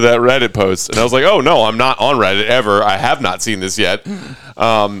a link to that Reddit post. And I was like, oh, no, I'm not on Reddit ever. I have not seen this yet.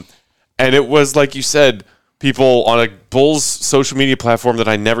 And it was, like you said, people on a Bulls social media platform that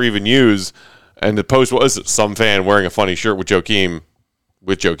I never even use. And the post was some fan wearing a funny shirt with Joakim.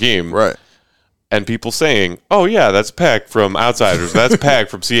 Right. And people saying, oh, yeah, that's Peck from Outsiders. That's Peck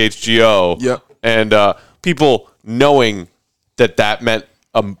from CHGO. Yep. And people knowing that meant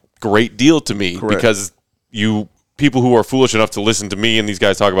a great deal to me because people who are foolish enough to listen to me and these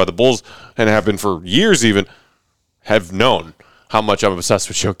guys talk about the Bulls and have been for years even have known how much I'm obsessed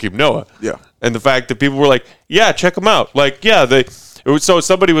with Joakim Noah. Yeah. And the fact that people were like, yeah, check them out. Like, yeah, so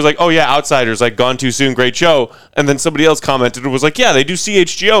somebody was like, oh, yeah, Outsiders, like, Gone Too Soon, great show. And then somebody else commented and was like, yeah, they do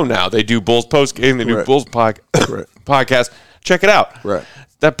CHGO now. They do Bulls Postgame. They do Correct. Bulls podcast. Check it out. Right.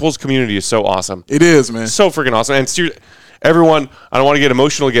 That Bulls community is so awesome. It is, man. So freaking awesome. And everyone, I don't want to get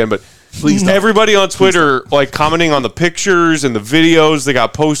emotional again, but please, everybody on Twitter, like, commenting on the pictures and the videos that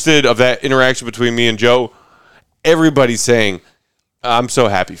got posted of that interaction between me and Joe, everybody's saying, I'm so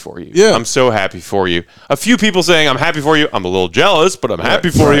happy for you. Yeah. I'm so happy for you. A few people saying, I'm happy for you. I'm a little jealous, but I'm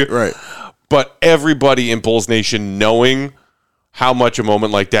happy for you. Right. But everybody in Bulls Nation knowing how much a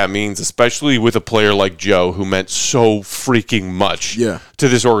moment like that means, especially with a player like Joe, who meant so freaking much to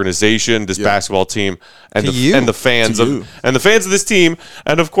this organization, this basketball team, and the fans of this team,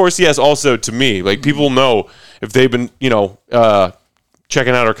 and of course, yes, also to me. Like, people know, if they've been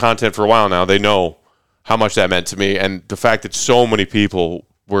checking out our content for a while now, they know how much that meant to me, and the fact that so many people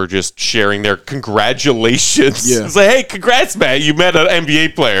were just sharing their congratulations. Yeah. It's like, hey, congrats, Matt, you met an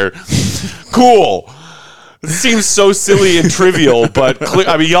NBA player. Cool. It seems so silly and trivial, but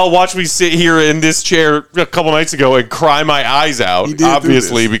y'all watched me sit here in this chair a couple nights ago and cry my eyes out,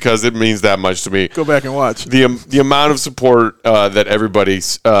 obviously, because it means that much to me. Go back and watch. The amount of support that everybody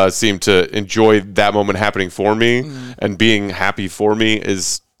seemed to enjoy that moment happening for me and being happy for me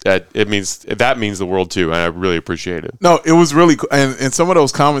is means the world too, and I really appreciate it. No, it was really cool. And some of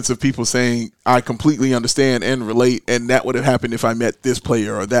those comments of people saying, I completely understand and relate, and that would have happened if I met this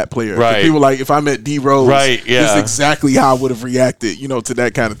player or that player. Right. People like, if I met D Rose, Right, yeah. this is exactly how I would have reacted, to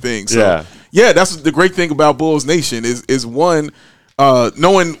that kind of thing. So, yeah, that's the great thing about Bulls Nation is one,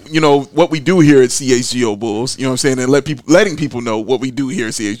 knowing, what we do here at CHGO Bulls, you know what I'm saying, and letting people know what we do here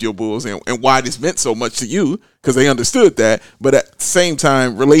at CHGO Bulls and why this meant so much to you, because they understood that, but at the same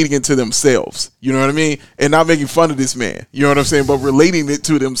time, relating it to themselves, you know what I mean? And not making fun of this man, you know what I'm saying, but relating it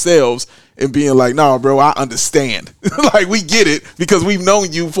to themselves and being like, nah, bro, I understand. Like, we get it because we've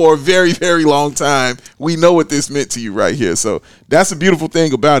known you for a very, very long time. We know what this meant to you right here. So that's a beautiful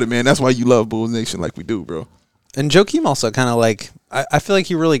thing about it, man. That's why you love Bulls Nation like we do, bro. And Joakim also kind of like, I feel like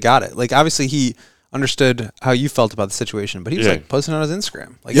he really got it. Like, obviously he understood how you felt about the situation, but he was like posting on his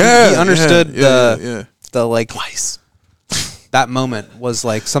Instagram. Like, he understood the like, twice. That moment was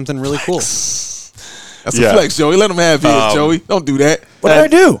like something really cool. That's a flex, Joey. Let him have his, Joey. Don't do that. What did I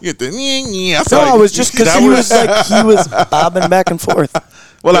do? Get the No, it was just because he was bobbing back and forth.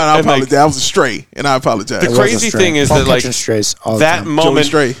 Well, I apologize. I was a stray, and I apologize. The crazy thing is that, like, that moment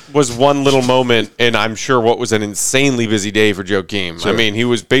Joey was one little moment, and I'm sure what was an insanely busy day for Joakim. Sure. I mean, he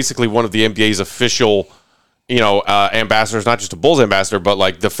was basically one of the NBA's official, ambassadors, not just a Bulls ambassador, but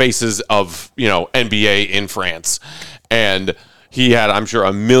like the faces of, NBA in France. And he had, I'm sure,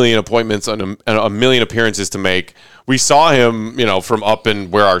 a million appointments and a million appearances to make. We saw him, from up in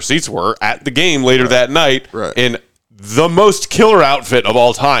where our seats were at the game later that night in the most killer outfit of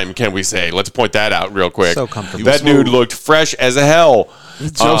all time, can we say? Let's point that out real quick. So comfortable. That dude looked fresh as hell.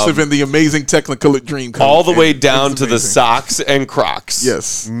 Joseph in the amazing Technicolor Dream coat. All the way down to the socks and Crocs.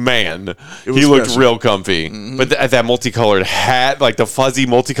 Yes. Man, he looked special. real comfy. Mm-hmm. But that multicolored hat, like the fuzzy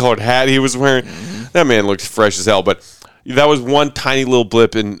multicolored hat he was wearing, that man looked fresh as hell. But that was one tiny little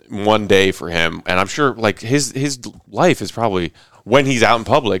blip in one day for him. And I'm sure, like, his life is probably, when he's out in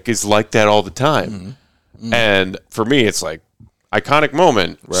public, is like that all the time. And for me, it's like, iconic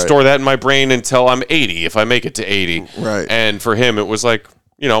moment. Right. Store that in my brain until I'm 80, if I make it to 80. Right. And for him, it was like,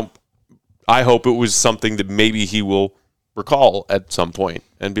 I hope it was something that maybe he will recall at some point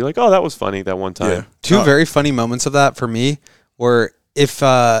and be like, oh, that was funny that one time. Yeah. Two very funny moments of that for me were if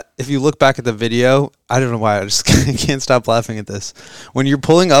you look back at the video, I don't know why I just can't stop laughing at this. When you're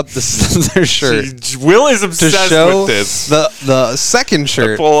pulling up their shirt, Will is to obsessed show with this. the second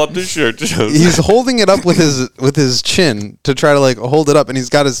shirt. Pull up the shirt. He's holding it up with his chin to try to like hold it up, and he's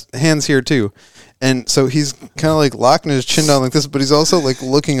got his hands here too. And so he's kind of like locking his chin down like this, but he's also like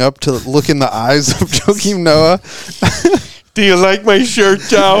looking up to look in the eyes of Joakim Noah. Do you like my shirt,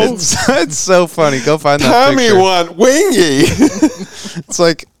 Joe? It's so funny. Go find that Tommy picture. want wingy. It's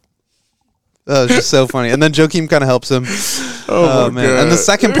like, it's just so funny. And then Joakim kind of helps him. Oh, my man! God. And the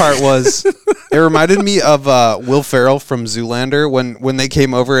second part was, it reminded me of Will Ferrell from Zoolander when they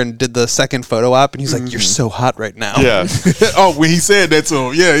came over and did the second photo op, and he's like, "You're so hot right now." Yeah. Oh, when he said that to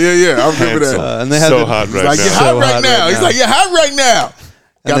him. Yeah. I remember Handsome. that. And they had So to- hot He's right like, now. you're hot So right hot now. right He's now. like, you're hot right now.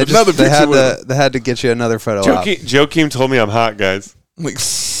 and Got they another picture with him. they had to get you another photo op. Joakim told me I'm hot, guys. Like,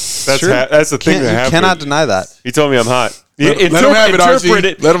 That's Sure. that's the thing You that happened. cannot deny that. He told me I'm hot. Let him have it, interpret RG.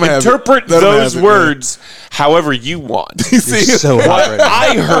 it. Let him have it. Interpret Let him those have it, man. words however you want. you see, You're so hot What right now.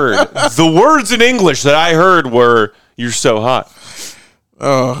 I heard, the words in English that I heard were, "You're so hot."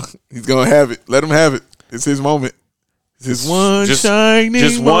 oh, he's gonna have it. Let him have it. It's his moment. It's his one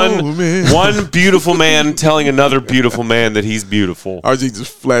shining moment. one beautiful man telling another beautiful man that he's beautiful. RG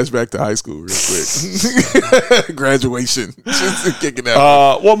just flashed back to high school real quick. Graduation. Just kicking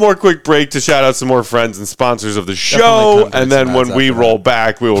out. One more quick break to shout out some more friends and sponsors of the show, Definitely come and then back when to we that. roll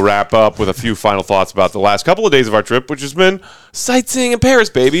back, we will wrap up with a few final thoughts about the last couple of days of our trip, which has been sightseeing in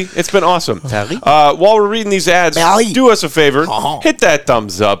Paris, baby. It's been awesome. While we're reading these ads, do us a favor, hit that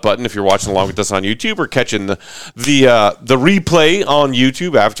thumbs up button if you're watching along with us on YouTube or catching the replay on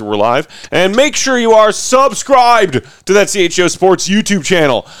YouTube after we're live, and make sure you are subscribed to that CHO Sports YouTube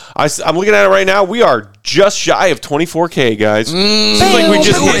channel. I'm looking at it right now. We are just shy of 24K, guys. Seems like we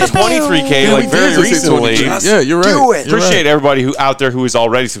just hit 23K like very recently. Yeah, you're right. Do it. You're right. Appreciate everybody out there who is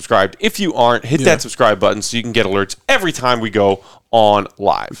already subscribed. If you aren't, hit that subscribe button so you can get alerts every time we go on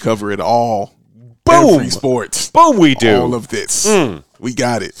live. Cover it all. Boom. Every sports. Boom, we do. All of this. We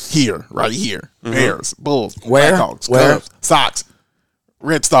got it here, right here. Bears, Bulls, Where? Blackhawks, Where? Cubs, Sox,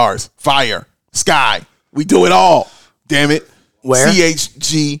 Red Stars, Fire, Sky. We do it all. Damn it. Where?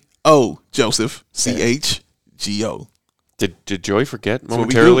 CHGO, Joseph. CHGO. Did Joey forget what we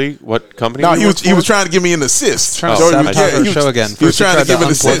momentarily what company? No, we he work was for? trying to give me an assist. Trying to Joey sabotage was- our he show was- again. He was First he trying to tried give to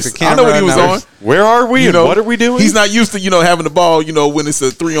an unplug assist. the I know what he camera, was now on. Where are we? And what are we doing? He's not used to, having the ball, when it's a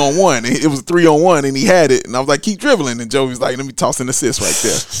 3-on-1. It was a 3-on-1 and he had it. And I was like, keep dribbling. And Joey was like, let me toss an assist right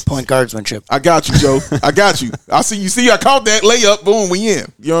there. Point guardsmanship. I got you, Joe. I got you. I see you. See, I caught that layup. Boom, we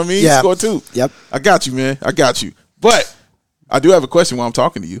in. You know what I mean? Yeah. Score 2. Yep. I got you, man. I got you. But I do have a question while I'm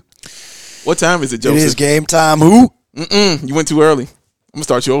talking to you. What time is it, It Joseph? is game time. Who? You went too early. I'm gonna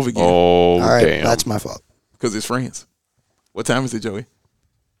start you over again Oh, All right, damn. that's my fault. because it's friends. What time is it, Joey?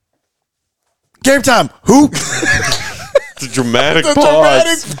 Game time. Who? the dramatic The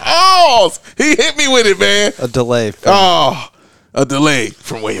pause. dramatic pause. He hit me with it, man. A delay. Oh, a delay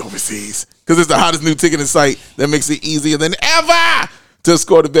from way overseas. Because it's the hottest new ticketing site that makes it easier than ever to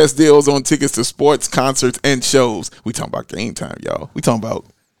score the best deals on tickets to sports, concerts, and shows. We talking about game time, y'all. We talking about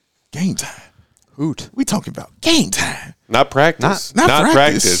game time. Hoot. We talking about game time. Not practice. Not practice.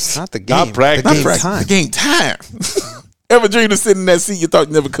 practice. Not the game. Not practice. Not Game practice. time. The game time. Ever dreamed of sitting in that seat you thought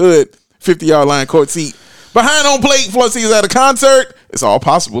you never could? 50-yard line court seat. Behind on plate, floor seats at a concert. It's all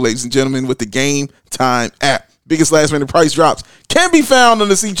possible, ladies and gentlemen, with the Game Time app. Biggest last minute price drops can be found on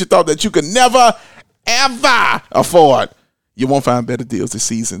the seat you thought that you could never, ever afford. You won't find better deals this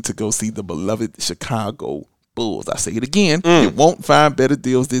season to go see the beloved Chicago Bulls. I say it again. You won't find better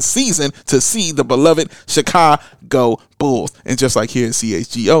deals this season to see the beloved Chicago Bulls. And just like here at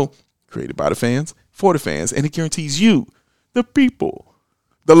CHGO, created by the fans, for the fans, and it guarantees you, the people,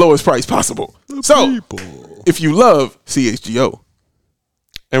 the lowest price possible. If you love CHGO,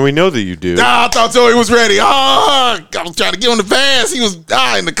 And we know that you do. I thought Joey was ready. I was trying to give him the pass. He was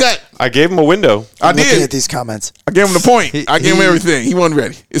in the cut. I gave him a window. I Looking did. at these comments. I gave him the point. I gave him everything. He wasn't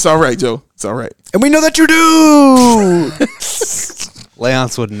ready. It's all right, Joe. It's all right. And we know that you do.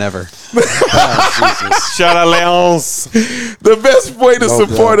 Leonce would never. Shout out, Leonce. The best way to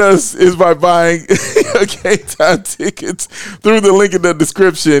support us is by buying Game Time tickets through the link in the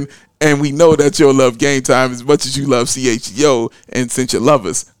description. And we know that you'll love Game Time as much as you love CHGO. And since you love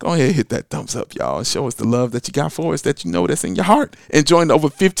us, go ahead and hit that thumbs up, y'all. And show us the love that you got for us, that you know that's in your heart. And join the over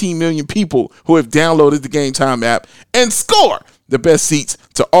 15 million people who have downloaded the Game Time app and score the best seats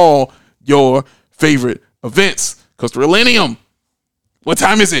to all your favorite events. Millennium. What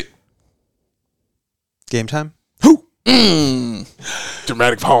time is it? Game time.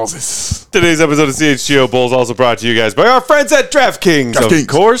 Dramatic pauses. Today's episode of CHGO Bowl is also brought to you guys by our friends at DraftKings. Of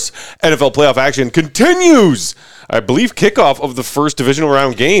course, NFL playoff action continues. I believe kickoff of the first divisional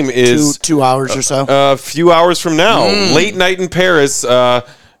round game is 2 hours or so. A few hours from now. Late night in Paris,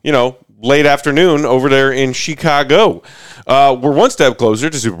 late afternoon over there in Chicago. We're one step closer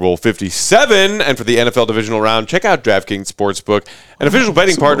to Super Bowl 57, and for the NFL divisional round, check out DraftKings Sportsbook, an official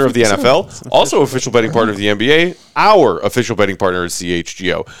betting partner of the NFL, also official betting partner of the NBA, our official betting partner is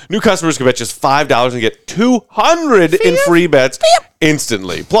CHGO. New customers can bet just $5 and get $200 in free bets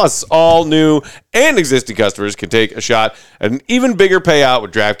instantly. Plus, all new and existing customers can take a shot at an even bigger payout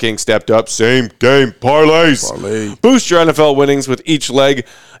with DraftKings stepped up same-game parlays. Boost your NFL winnings with each leg.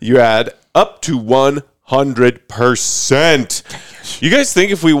 You add up to 100%. You guys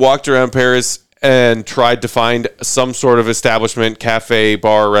think if we walked around Paris and tried to find some sort of establishment, cafe,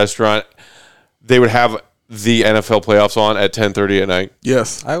 bar, restaurant, they would have the NFL playoffs on at 10:30 at night?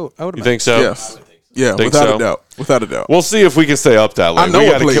 Yes. I would You think so? Yes. Yeah, Think without so? a doubt. Without a doubt. We'll see if we can stay up that late. I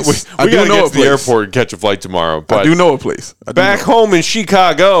know a place. We I do got to know get a to the place. airport and catch a flight tomorrow. But I do know a place. back home in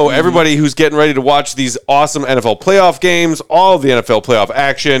Chicago, everybody who's getting ready to watch these awesome NFL playoff games, all of the NFL playoff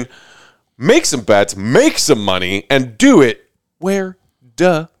action, make some bets, make some money, and do it where?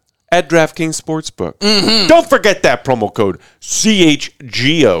 Duh. At DraftKings Sportsbook. Don't forget that promo code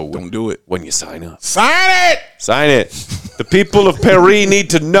CHGO. Don't do it. When you sign up. Sign it! Sign it. The people of Paris need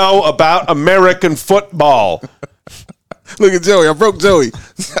to know about American football. Look at Joey. I broke Joey.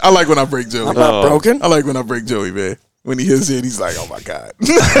 I like when I break Joey. I'm not broken. I like when I break Joey, man. When he hits it, he's like, oh, my God.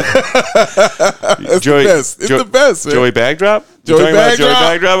 It's Joey, the best. It's the best, man. Joey Bagdrop? Joey You talking about Bagdrop. Joey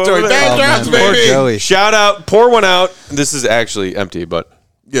Bagdrop over Joey there? Bagdrop's, Oh, man. baby. Poor Joey. Shout out, pour one out. This is actually empty, but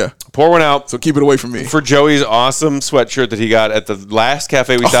Yeah. pour one out So keep it away from me. for Joey's awesome sweatshirt that he got at the last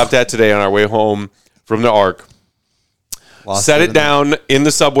cafe we stopped at today on our way home from the Arc. Lost Set in it down in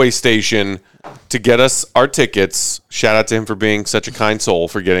the subway station to get us our tickets. Shout out to him for being such a kind soul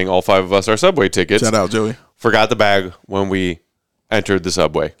for getting all 5 of us our subway tickets. Shout out, Joey. Forgot the bag when we entered the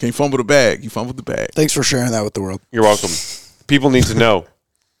subway. Can't fumble the bag. You fumbled the bag. Thanks for sharing that with the world. You're welcome. People need to know.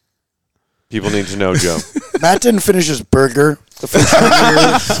 People need to know, Joe. Matt didn't finish his burger the first 2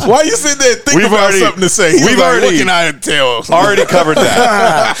 years. Why you sitting there thinking We've about already- something to say? He's we've like, already- what can I tell? Already covered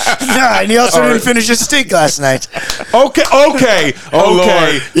that. And he also didn't finish his steak last night. Okay. Lord. Yeah, I Oh,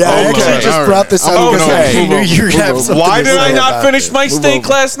 actually Lord. just All brought right. this I'm up moving because over. I Move knew over. you were Move gonna have over. something Why to did say I not about finish it. my steak over.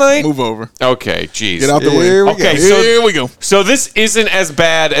 last night? Move over. Okay, jeez. Get out the way. Here we Okay, go. so Here we go. So this isn't as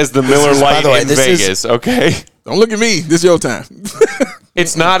bad as the Miller is- by Lite the way, in this is- Vegas, okay? Don't look at me. This is your time.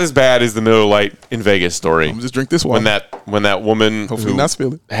 It's not as bad as the Miller Lite in Vegas story. I'm just drink this water. When that woman Hopefully who not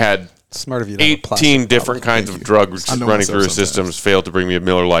spill it. had Smart of you to have a 18 plastic different kinds of drugs I know running myself through her sometimes. systems failed to bring me a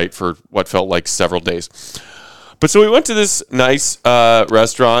Miller Lite for what felt like several days. But so we went to this nice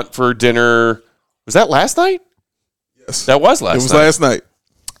restaurant for dinner. Was that last night? Yes. That was last It was night. last night.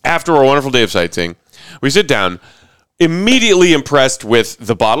 After a wonderful day of sightseeing, we sit down, immediately impressed with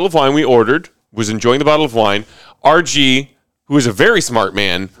the bottle of wine we ordered, was enjoying the bottle of wine. RG, who is a very smart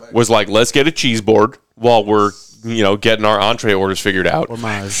man, was like, let's get a cheese board while we're, getting our entree orders figured out.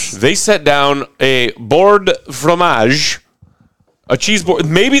 Fromage. They set down a board fromage, a cheese board,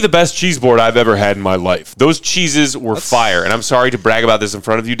 maybe the best cheese board I've ever had in my life. Those cheeses were fire. And I'm sorry to brag about this in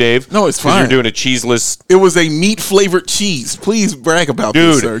front of you, Dave. No, it's 'cause fine. You're doing a cheeseless. It was a meat-flavored cheese. Please brag about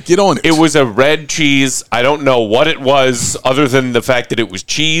this, Dude, sir. Get on it. It was a red cheese. I don't know what it was other than the fact that it was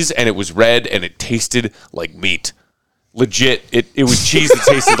cheese and it was red and it tasted like meat. Legit, it was cheese that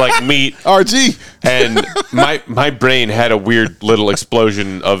tasted like meat. RG. And my brain had a weird little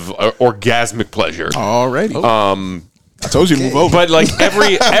explosion of orgasmic pleasure. Alrighty. I told you to move over. But like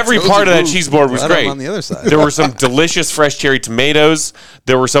every Told part you of that move. cheese board was Glad I'm great. on the other side. There were some delicious fresh cherry tomatoes.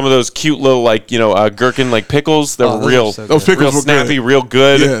 There were some of those cute little gherkin like pickles that were those real, are so Those good. pickles real were snappy, good. real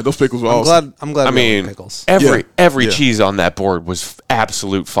good. Yeah, those pickles were awesome. I'm glad. I we mean, like pickles. every Yeah. cheese on that board was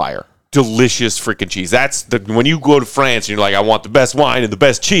absolute fire. Delicious freaking cheese. That's when you go to France and you're like, I want the best wine and the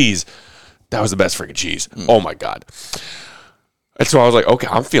best cheese. That was the best freaking cheese. Oh my god! And so I was like, okay,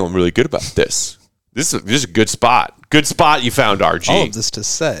 I'm feeling really good about this. This is a good spot. Good spot you found, RG. All of this to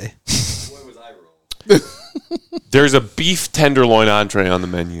say, There's a beef tenderloin entree on the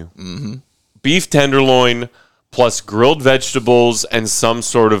menu. Mm-hmm. Beef tenderloin plus grilled vegetables and some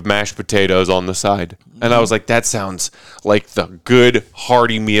sort of mashed potatoes on the side. And I was like, that sounds like the good,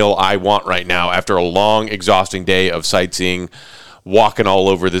 hearty meal I want right now after a long, exhausting day of sightseeing, walking all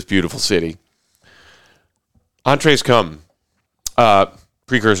over this beautiful city. Entrees come.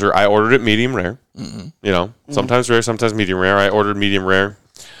 precursor. I ordered it medium rare. Sometimes rare, sometimes medium rare. I ordered medium rare.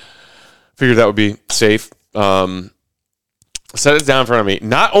 Figured that would be safe. Set it down in front of me.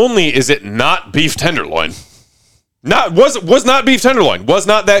 Not only is it not beef tenderloin, was not beef tenderloin, was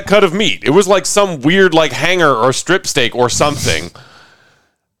not that cut of meat. It was like some weird like hanger or strip steak or something.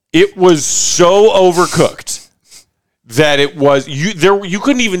 It was so overcooked that it was you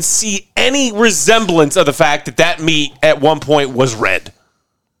couldn't even see any resemblance of the fact that meat at one point was red.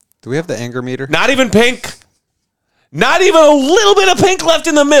 Do we have the anger meter? Not even pink. Not even a little bit of pink left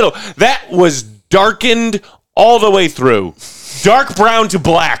in the middle. That was darkened all the way through. Dark brown to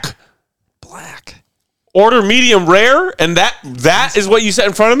black. Black. Order medium rare, and that is what you set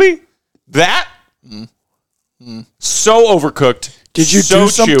in front of me? That? So overcooked. Did you so do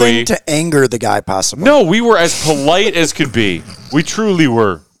something chewy. to anger the guy possibly? No, we were as polite as could be. We truly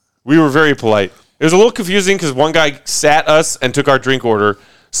were. We were very polite. It was a little confusing because one guy sat us and took our drink order.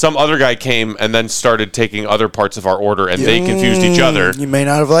 Some other guy came and then started taking other parts of our order, and they confused each other. You may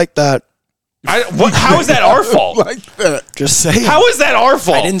not have liked that. How is that our fault? Like that. Just saying. How is that our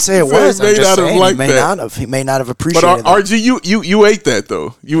fault? I didn't say it He was. may I'm just not have saying liked that. He may not have appreciated But it. RG, you ate that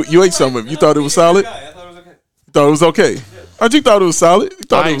though. You ate some of it. You thought it was solid? I thought it was okay. You thought it was okay. RG thought it was solid. You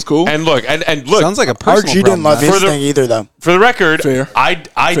thought it was cool. And look, and look. Sounds like a personal RG didn't problem. love man. his thing either, though. For the record, Fair. I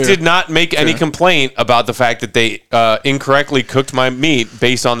Fair. did not make any complaint about the fact that they incorrectly cooked my meat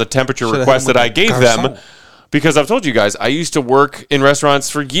based on the temperature Should've request had that him I with gave a them. garçon. Because I've told you guys, I used to work in restaurants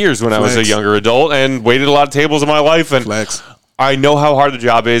for years when I was a Flex. younger adult and waited a lot of tables in my life. And Flex. I know how hard the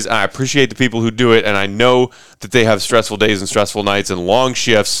job is, and I appreciate the people who do it. And I know that they have stressful days and stressful nights and long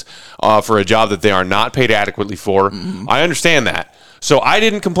shifts for a job that they are not paid adequately for. I understand that. So I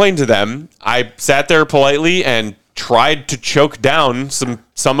didn't complain to them. I sat there politely and tried to choke down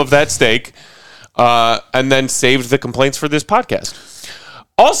some of that steak, and then saved the complaints for this podcast.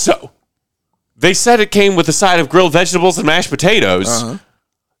 Also, they said it came with a side of grilled vegetables and mashed potatoes.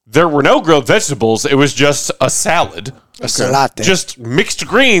 There were no grilled vegetables. It was just a salad. A salate. Just mixed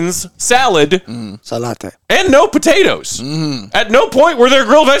greens, salad, salate. and no potatoes. At no point were there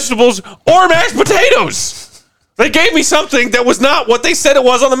grilled vegetables or mashed potatoes. They gave me something that was not what they said it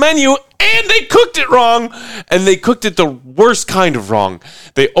was on the menu, and they cooked it wrong. And they cooked it the worst kind of wrong.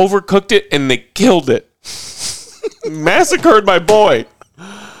 They overcooked it, and they killed it. Massacred my boy.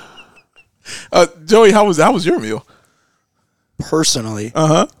 Joey, how was your meal? Personally,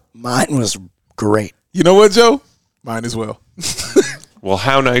 mine was great. You know what, Joe? Mine as well. Well,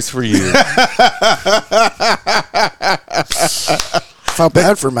 how nice for you. Felt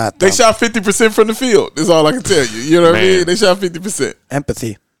bad for Matt, though. They shot 50% from the field. That's all I can tell you. You know what I Man. mean? They shot 50%.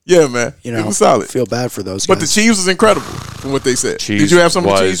 Empathy. Yeah, man. You know, it was solid. Feel bad for those But the guys. cheese was incredible from what they said. Cheese Did you have some of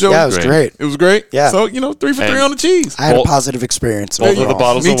the was cheese, Joe? Yeah, it was great. It was great? Yeah. So, 3 for 3 And- on the cheese. I had a Both- positive experience. Both of the overall.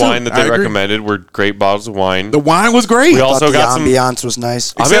 bottles Me of too. wine that I they agree. recommended were great bottles of wine. The wine was great. We Thought also the got some. ambiance was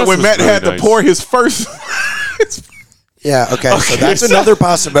nice. I mean, Except when this Matt was had really to nice. pour his first. Yeah, okay. So that's so another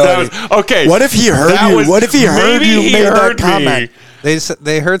possibility. that was- okay. What if he heard That you? was- What if he heard maybe you he made that heard me. comment?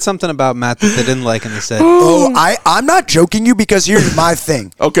 They heard something about Matt that they didn't like, and they said, Oh, I'm not joking you because here's my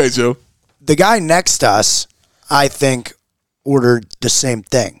thing. Okay, Joe. The guy next to us, I think, ordered the same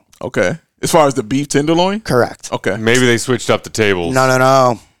thing. Okay. As far as the beef tenderloin? Correct. Okay. Maybe they switched up the tables.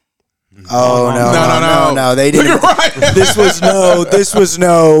 No. Oh no! They didn't. Look at Ryan. This was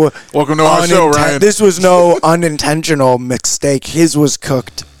no. Welcome to our show, Ryan. This was no unintentional mistake. His was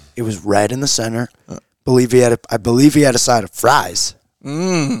cooked. It was red in the center. I believe he had a side of fries.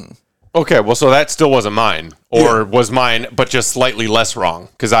 Okay, well, so that still wasn't mine, or was mine, but just slightly less wrong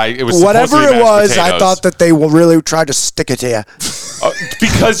because it was Whatever supposed to be it mashed was, I potatoes. thought that they will really try to stick it to you.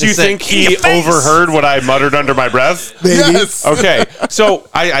 Because you said, think "In he your face." overheard what I muttered under my breath. Baby. Yes. Okay, so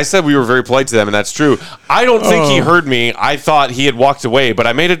I said we were very polite to them, and that's true. I don't think he heard me. I thought he had walked away, but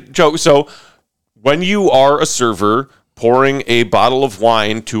I made a joke. So when you are a server pouring a bottle of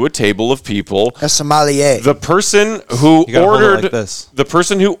wine to a table of people, A sommelier. the person who You gotta hold it ordered like this. the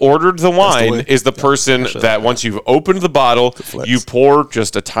person who ordered the wine way. is the person that once you've opened the bottle, you pour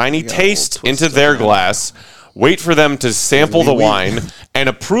just a tiny taste into their glass. Wait for them to sample the wine and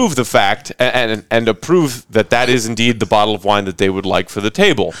approve the fact and approve that is indeed the bottle of wine that they would like for the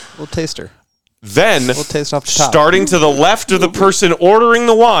table. "We'll taste her." Then, We'll taste off the top. starting to the left of the person ordering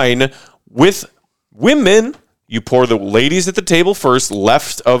the wine, with women, you pour the ladies at the table first,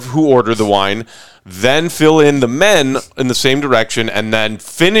 left of who ordered the wine, then fill in the men in the same direction, and then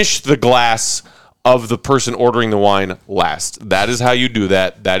finish the glass of the person ordering the wine last. That is how you do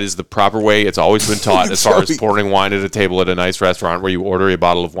that. That is the proper way. It's always been taught as far as pouring wine at a table at a nice restaurant where you order a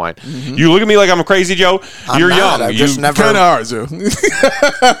bottle of wine. Mm-hmm. You look at me like I'm a crazy Joe. You're young. I've just never kind of are, Joe.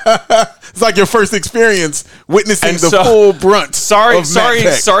 It's like your first experience witnessing the full brunt. Sorry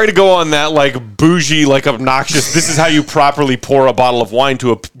to go on that like bougie, like obnoxious. This is how you properly pour a bottle of wine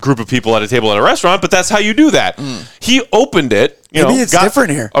to a group of people at a table at a restaurant, but that's how you do that. He opened it. Maybe it's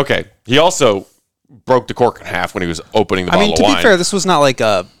different here. Okay. He also broke the cork in half when he was opening the bottle of wine. To be fair, this was not like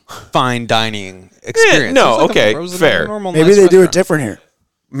a fine dining experience. Fair. Maybe they do it different here.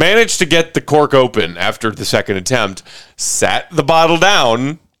 Managed to get the cork open after the second attempt, sat the bottle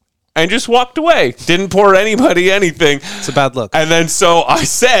down, and just walked away. Didn't pour anybody anything. It's a bad look. And then so I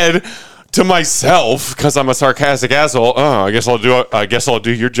said to myself, because I'm a sarcastic asshole, I guess I'll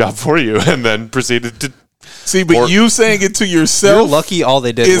do your job for you, and then proceeded to. See, but you saying it to yourself, you're lucky all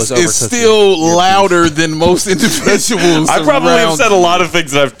they did was is still louder than most individuals. I probably have said a lot of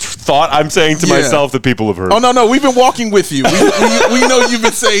things that I've thought I'm saying to myself that people have heard. Oh, no. We've been walking with you. We know you've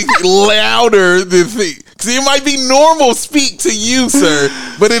been saying louder than things. See, it might be normal speak to you, sir,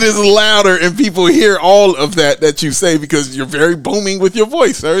 but it is louder, and people hear all of that you say because you're very booming with your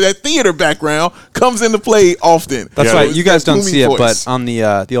voice, sir. That theater background comes into play often. That's right. You guys don't see it, but on the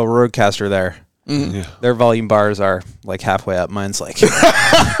old Rodecaster there, their volume bars are like halfway up. Mine's like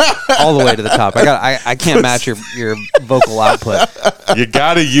all the way to the top. I can't match your vocal output. You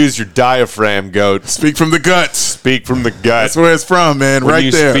got to use your diaphragm, goat. Speak from the guts. Speak from the gut. That's where it's from, man. When right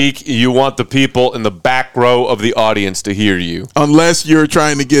you there. Speak, you want the people in the back row of the audience to hear you. Unless you're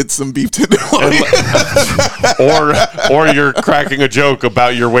trying to get some beef tenderloin. or you're cracking a joke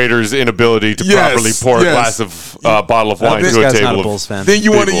about your waiter's inability to properly pour a glass of bottle of wine to a table. Not a Bulls fan. Then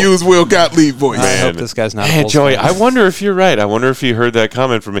you want to use Will Gottlieb voice. I hope this guy's not a Bulls Joey, fan. I wonder if you're right. I wonder if he heard that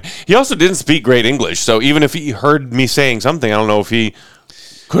comment from me. He also didn't speak great English, so even if he heard me saying something, I don't know if he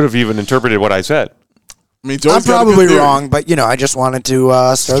could have even interpreted what I said. I mean, I'm probably wrong, but I just wanted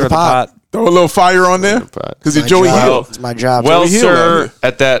to stir the pot. Throw a little fire on there because it's Joey Hill. It's my job. Well, sir,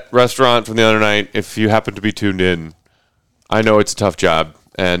 at that restaurant from the other night, if you happen to be tuned in, I know it's a tough job,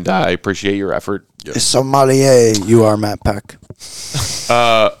 and I appreciate your effort. Sommelier, you are Matt Peck.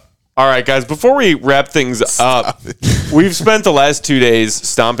 All right, guys, before we wrap things up, we've spent the last 2 days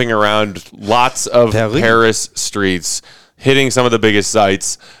stomping around lots of Paris streets, hitting some of the biggest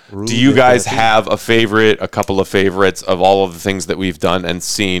sites. Do you guys have a couple of favorites of all of the things that we've done and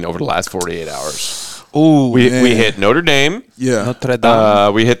seen over the last 48 hours? Oh, we hit Notre Dame. Yeah. Notre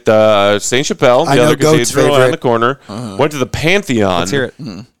Dame. We hit Saint Chapelle, the other cathedral around the corner. Went to the Pantheon. Let's hear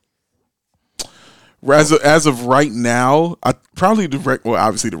it. As of right now, obviously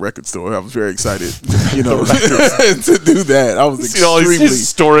the record store. I was very excited, to do that. I was extremely all these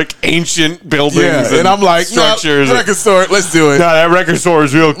historic, ancient buildings. and I'm like, structures. Record store, let's do it. No, that record store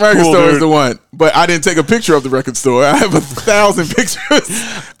is real cool. Record store dude. is the one, but I didn't take a picture of the record store. I have 1,000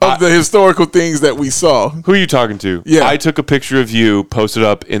 pictures of the historical things that we saw. Who are you talking to? Yeah, I took a picture of you posted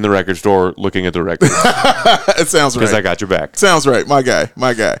up in the record store, looking at the record. It sounds right. Because I got your back. Sounds right, my guy.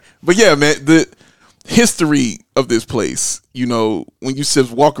 But yeah, man, the history of this place, when you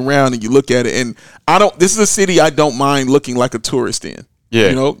just walk around and you look at it, and this is a city I don't mind looking like a tourist in. Yeah.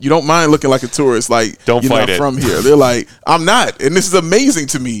 You don't mind looking like a tourist, like don't you're fight not it. from here. They're like, I'm not. And this is amazing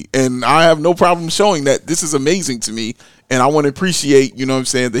to me. And I have no problem showing that this is amazing to me. And I want to appreciate,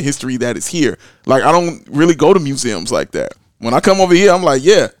 the history that is here. Like, I don't really go to museums like that. When I come over here, I'm like,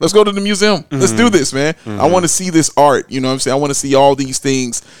 yeah, let's go to the museum. Let's do this, man. I want to see this art. I want to see all these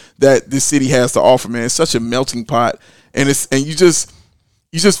things that this city has to offer, man. It's such a melting pot. And you just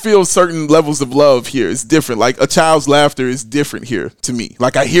feel certain levels of love here. It's different. Like a child's laughter is different here to me.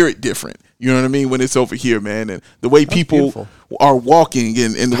 Like I hear it different. You know what I mean? When it's over here, man. And the way people are walking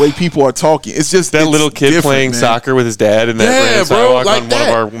and the way people are talking. It's just that little kid playing soccer with his dad and that sidewalk on one of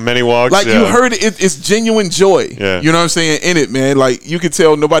our many walks. Like you heard it's genuine joy. Yeah. You know what I'm saying? In it, man. Like you could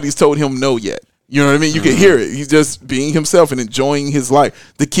tell nobody's told him no yet. You know what I mean? You can hear it. He's just being himself and enjoying his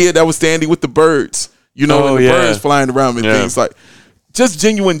life. The kid that was standing with the birds, and the birds flying around and things like just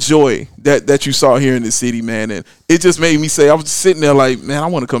genuine joy that you saw here in the city, man. And it just made me say, I was just sitting there like, man, I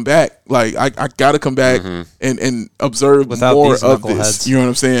want to come back. Like I got to come back and observe without more of this. Heads. You know what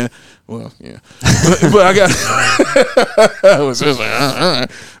I'm saying? Well, yeah, but I got, I was just like,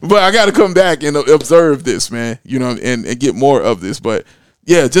 but I got to come back and observe this, man. And get more of this. But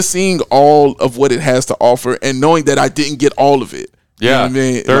yeah, just seeing all of what it has to offer and knowing that I didn't get all of it. Yeah, You know what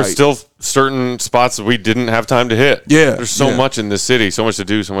I mean? there are Like- still certain spots that we didn't have time to hit. Yeah, there's so yeah. much in this city, so much to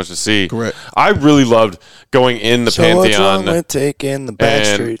do, so much to see. Correct. I really loved going in the So what's wrong Pantheon with taking the back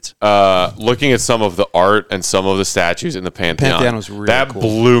and streets? looking at some of the art and some of the statues in the Pantheon. Pantheon was really that cool.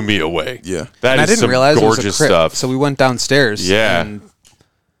 blew me away. Yeah. that And I is didn't some realize it was a gorgeous crypt, stuff. so we went downstairs. Yeah. and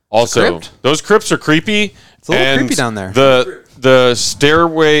Also, crypt. those crypts are creepy. It's a little and creepy down there. The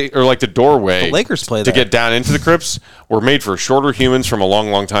stairway or like the doorway The Lakers play to there. get down into the crypts were made for shorter humans from a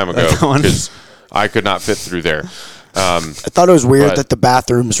long, long time ago That one- because I could not fit through there. I thought it was weird but- that the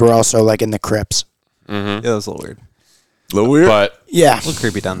bathrooms were also like in the crypts. yeah, that was a little weird. A little weird. But Yeah. A little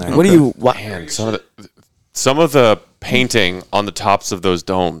creepy down there. What do you? What? man, some of the painting on the tops of those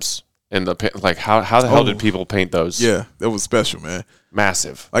domes and like how the hell did people paint those? yeah, that was special, man.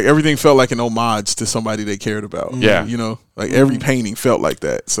 Massive. Like everything felt like an homage to somebody they cared about. Yeah. You know, like every painting felt like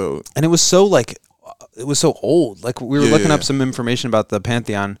that. So And it was so it was so old. Like we were Yeah, looking yeah. up some information about the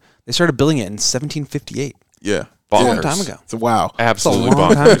Pantheon. They started building it in 1758. yeah, Bonkers. A long time ago. it's a wow. Absolutely It's a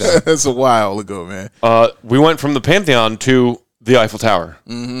long bonkers. time ago. That's a while ago, man. We went from the Pantheon to the Eiffel Tower.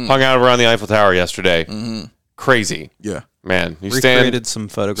 Hung out around the Eiffel Tower yesterday. Crazy. Yeah, Man, you Recreated some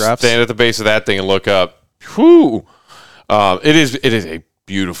photographs. stand at the base of that thing and look up. Whew. It is a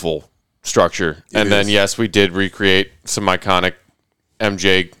beautiful structure. And then, is. yes, we did recreate some iconic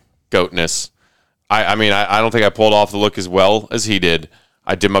MJ goatness. I mean, I don't think I pulled off the look as well as he did.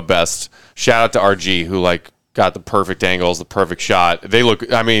 I did my best. Shout out to RG who got the perfect angles, the perfect shot. They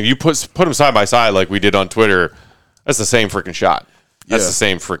look. I mean, you put them side by side like we did on Twitter. That's the same freaking shot. That's Yeah. the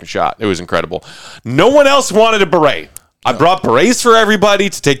same freaking shot. It was incredible. No one else wanted a beret. I brought berets for everybody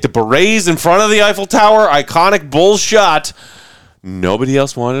to take the berets in front of the Eiffel Tower. Iconic bull shot. Nobody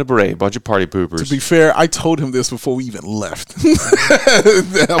else wanted a beret. Bunch of party poopers. to be fair, I told him this before we even left.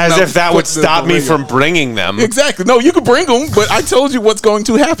 As if that would stop me from bringing them. Exactly. No, you could bring them, but I told you what's going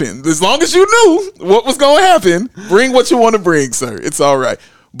to happen. As long as you knew what was going to happen, bring what you want to bring, sir. It's all right.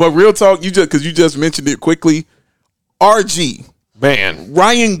 But real talk, you just mentioned it quickly. RG, Man,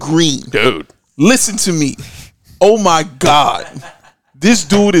 Ryan Green, dude. listen to me. Oh my God, this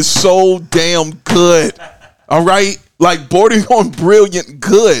dude is so damn good. All right, like bordering on brilliant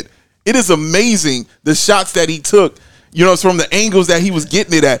good. It is amazing the shots that he took. You know, it's from the angles that he was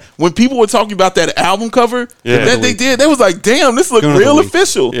getting it at. When people were talking about that album cover Yeah. that they did, they was like, "Damn, this look Gun of the real week.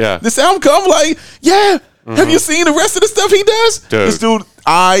 official." Yeah. This album cover, I'm like, yeah. Have you seen the rest of the stuff he does? Dude. This dude,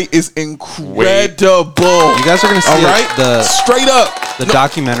 is incredible. You guys are gonna see all it, right, straight up, the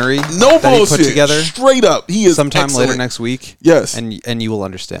documentary no that he bullshit. put together Straight up, he is sometime excellent. later next week. Yes. and you will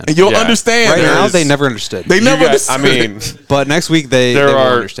understand. And you'll Yeah. understand. Right there now, is- they never understood. They never. I mean, but next week they There will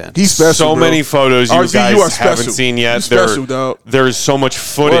are- understand. He's special. so bro. many photos you RG, guys you are haven't special. seen yet. You special, dog. There's so much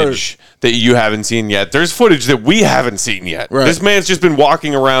footage that you haven't seen yet. There's footage that we haven't seen yet. Right. This man's just been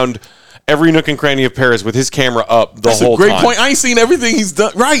walking around every nook and cranny of Paris with his camera up the That's whole a great time. point. I ain't seen everything he's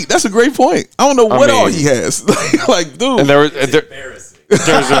done. Right. That's a great point. I don't know what all mean- he has. like, dude. And there's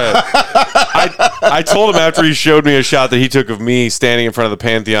I told him after he showed me a shot that he took of me standing in front of the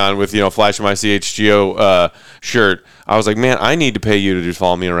Pantheon with, flashing my CHGO shirt. I was like, man, I need to pay you to just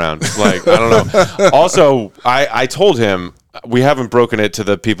follow me around. Like, I don't know. Also, I told him we haven't broken it to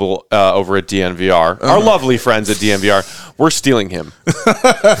the people over at DNVR. Our lovely friends at DNVR. We're stealing him.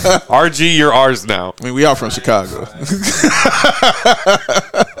 RG, you're ours now. I mean, we are from Chicago.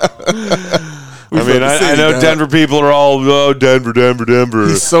 I know Denver people are all, Denver.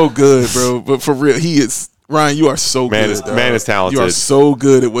 He's so good, bro. But for real, he is. Ryan, you are so Man good. is- dog. man is talented. You are so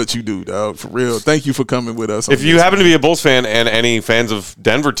good at what you do, dog. For real. Thank you for coming with us. on If you this, happen to man. be a Bulls fan and any fans of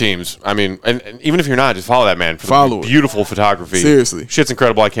Denver teams, I mean, and even if you're not, just follow that man for Follow the it. beautiful photography. Seriously. Shit's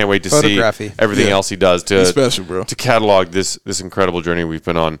incredible. I can't wait to see Photography. everything Yeah. else he does He's to special, bro. to catalog this incredible journey we've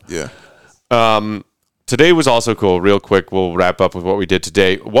been on. Yeah. Today was also cool. Real quick, we'll wrap up with what we did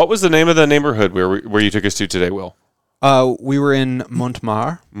today. What was the name of the neighborhood where you took us to today, Will? We were in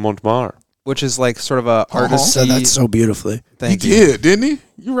Montmartre, Montmartre. which is like sort of a artisty. Said that so beautiful. He Thank you. did, didn't he?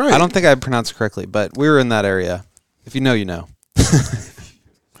 You're right. I don't think I pronounced it correctly, but we were in that area. If you know, you know.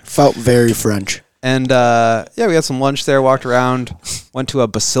 Felt very French. And we had some lunch there, walked around, went to a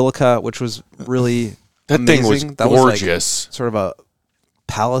basilica, which was really That amazing. thing was That was like gorgeous. sort of a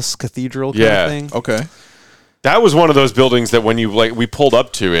palace cathedral kind Yeah. of thing. Okay. That was one of those buildings that when you we pulled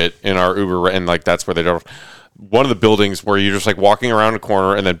up to it in our Uber and that's where they don't. One of the buildings where you're just walking around a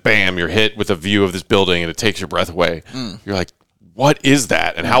corner and then bam, you're hit with a view of this building and it takes your breath away. You're like, what is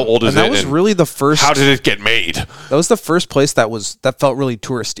that? And how old is And that it? was And really the first. how did it get made? That was the first place that felt really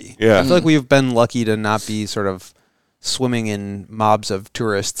touristy. Yeah. I feel like we've been lucky to not be sort of swimming in mobs of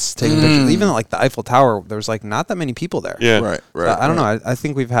tourists taking pictures. Even like the Eiffel Tower, there was like not that many people there. Yeah. Right. I don't know. I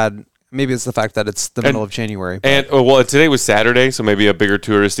think we've had, maybe it's the fact that it's the middle of January. And well, today was Saturday, so maybe a bigger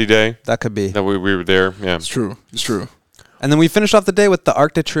touristy day That could be. that we were there. Yeah. It's true. It's true. And then we finished off the day with the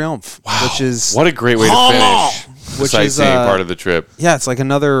Arc de Triomphe, which is What a great way to finish the Which is, sightseeing part of the trip. yeah, it's like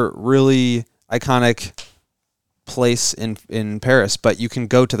another really iconic place in Paris, but you can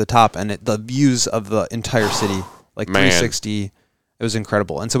go to the top and the views of the entire city, like Man. 360, it was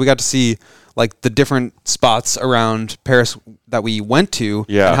incredible. And so we got to see like the different spots around Paris that we went to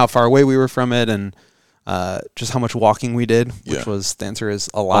Yeah. and how far away we were from it, and just how much walking we did, which Yeah. was, the answer is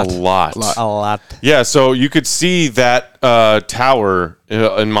a lot. A lot. A lot. Yeah, so you could see that tower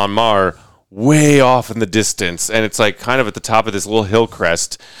in Montmartre way off in the distance, and it's like kind of at the top of this little hill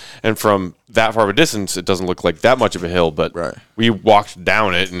crest. And from that far of a distance, it doesn't look like that much of a hill, but Right. we walked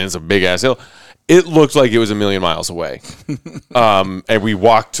down it, and it's a big ass hill. It looked like it was a million miles away, and we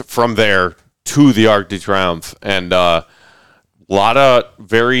walked from there to the Arc de Triomphe, and a lot of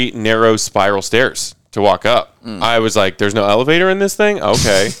very narrow spiral stairs to walk up. I was like, "There's no elevator in this thing?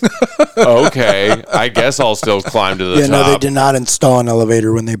 Okay, okay. I guess I'll still climb to the Yeah, top." no, they did not install an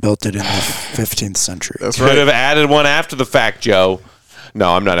elevator when they built it in the 15th century. That's Could right. have added one after the fact, Joe.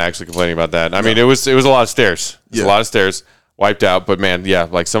 No, I'm not actually complaining about that. I mean, it was a lot of stairs. It's Yeah. a lot of stairs wiped out, but man, yeah,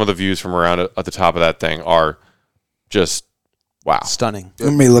 like some of the views from around at the top of that thing are just wow. Stunning. I'm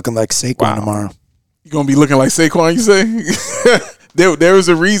gonna be looking like Saquon Wow. tomorrow. You gonna be looking like Saquon? You say? there was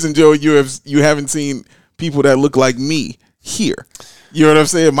a reason, Joe. You haven't seen people that look like me here. You know what I'm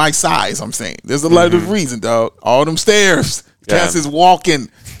saying? My size. I'm saying there's a lot of reason, dog. All them stairs. Yeah. Cass is walking,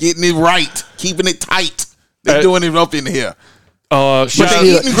 getting it right, keeping it tight. They're doing it up in here, Shout they out-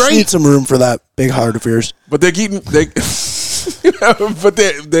 eating Just great. need some room for that big heart of yours. but they're getting but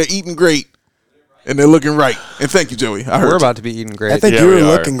they're eating great, and they're looking right. And thank you, Joey. I heard. We're you. about to be eating great. I think Yeah, you were we are.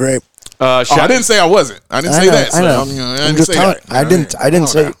 looking great. Oh, I didn't say I wasn't. I didn't say that. I know. I I'm didn't just say telling. that. I didn't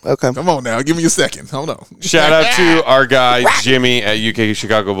say. Come on now. Okay. Come on now. Give me a second. Hold on. Shout out to our guy Jimmy at UK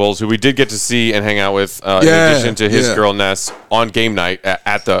Chicago Bulls, who we did get to see and hang out with, in Yeah, addition to his yeah. girl Ness on game night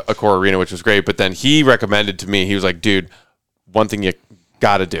at the Accor Arena, which was great. But then he recommended to me, he was like, "Dude, one thing you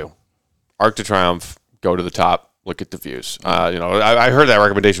got to do: Arc de Triomphe, go to the top, look at the views." I heard that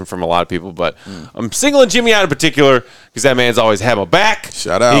recommendation from a lot of people, but I'm singling Jimmy out in particular because that man's always had my back.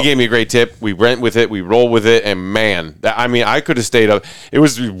 Shout out. He gave me a great tip. We went with it, we roll with it, and man, I could have stayed up. It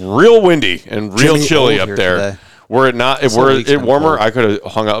was real windy and real Jimmy chilly cold up here there. today. Were it not, if Some were weeks it been warmer, cold. I could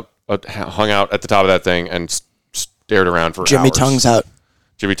have hung out at the top of that thing and stared around for Jimmy hours. tongues out.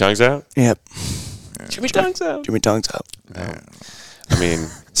 Jimmy tongues out. Yep. Jimmy tongues out. Jimmy tongues out. I mean,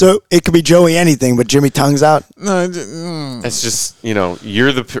 So it could be Joey anything, but Jimmy tongues out. No, it's just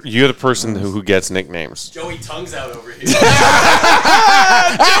you're the person who gets nicknames. Joey tongues out over here.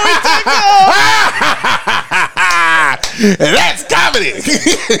 that's comedy.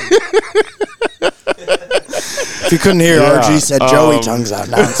 If you couldn't hear, RG said Joey tongues out.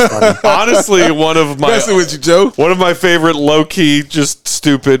 Now it's funny. Honestly, one of Messing with you, Joe. One of my favorite low-key, just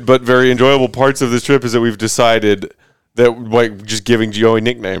stupid but very enjoyable parts of this trip is that we've decided that like just giving Joey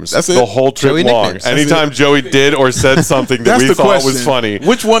nicknames. That's it. The whole trip Joey long. nicknames. That's Anytime Joey did or said something that That's we the thought question. was funny.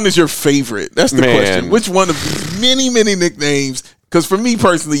 Which one is your favorite? That's the Man. question. Which one of these many, many nicknames? Because for me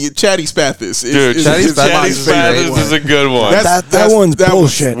personally, Chatty Spathis Dude, is Chatty is my Spathis favorite is one. is a good one. That one's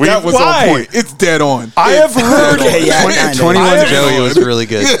bullshit. That was Why? on point. It's dead on. I have heard Okay, yeah, I know. 21 I Joey have- was really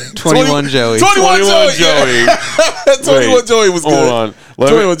good. 21 Joey. 21 Joey. Joey. 21 Wait, Joey was good. hold on. Let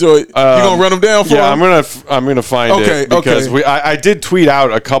 21 me- Joey. You gonna run them down for Yeah, him? I'm gonna find Okay, it because okay. I did tweet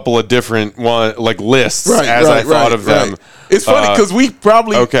out a couple of different lists Right, as right, I thought right, of them. right. It's funny because we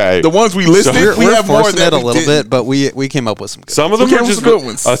probably okay. the ones we listed. So we We're have more forcing that it a we little didn't. bit, but we came up with some good. Some of them Okay, are what's just the good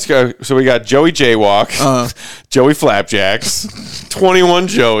ones? Let's go. So we got Joey Jaywalk, Joey Flapjacks, 21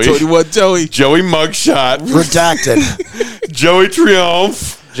 Joey, 21 Joey. Joey Mugshot, Redacted. Joey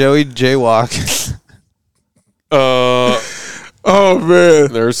Triumph. Joey Jaywalk. Oh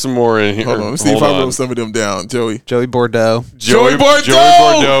man. There's some more in here. Hold on. Let's see if I wrote some of them down. Joey. Joey Bordeaux. Joey Bordeaux! Joey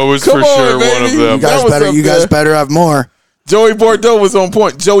Bordeaux was Come for on, sure one baby. of You them. That was up You guys there. better have more. Joey Bordeaux was on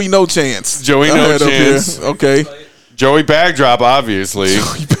point. Joey No Chance. Joey I No had up here. Chance. Okay. Joey Bagdrop, obviously.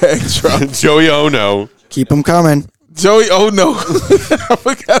 Backdrop. Joey Ono. Keep them coming. Joey. Oh no. I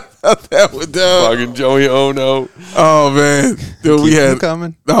forgot about that one. Dog. Fucking Joey Ono. Oh man. Dude, we Keep 'em had.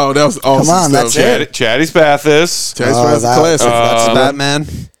 coming. Oh, that was awesome. Come on, stuff. that's it. Chatty Spathis. Chad's Oh, Fast that- classic. That's Batman.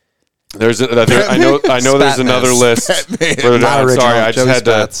 I know there's Spatness. another list. Batman. For the- Not I'm original. sorry, I just Joey had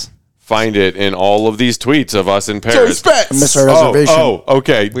to Spats. find it in all of these tweets of us in Joey Paris. Spats. Miss our reservation. Oh,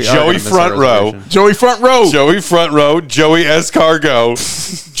 okay. We are Joey gonna miss our front row. reservation. Joey front row. Joey front row. Joey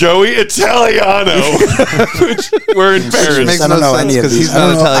Escargot. Joey Italiano. Which we're in Paris. makes I don't no know sense any of 'cause these. he's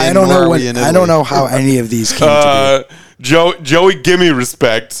not Italian, I don't nor know are what, we in I don't Italy. know how any of these came to Joey, gimme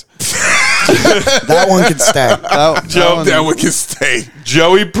respect. be. That one can stay. That one can stay.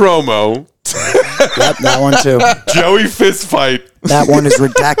 Joey promo. Yep, that one too. Joey fist fight. That one is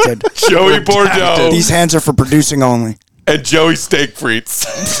redacted. Joey Bordeaux. These hands are for producing only. And Joey steak frites.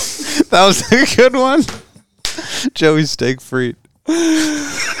 That was a good one. Joey steak frite.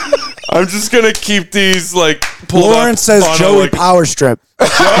 I'm just gonna keep these like pulled Lawrence up says on a, Joey like, power strip.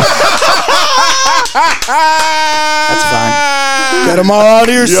 That's fine. Get them all out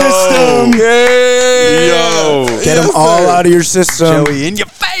of your system. Yo. Get them all out of your system. Joey in your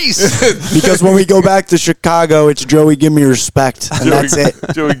face. Because when we go back to Chicago, it's Joey, give me respect. And that's it.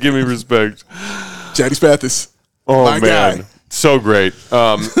 Joey, give me respect. Chatty Spathis. Oh My man, guy. so great.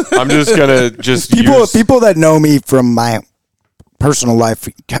 I'm just gonna People that know me from my personal life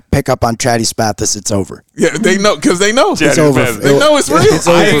pick up on Chatty Spathis. It's over. Yeah, they know because they know. Chatty It's over. Spathis. They know it's real. It's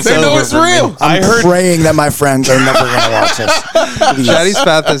over. They know it's real. I'm praying that my friends are never going to watch this. Please. Chatty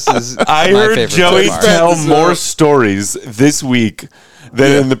Spathis is I my heard favorite Joey so far. tell Spathis, more stories this week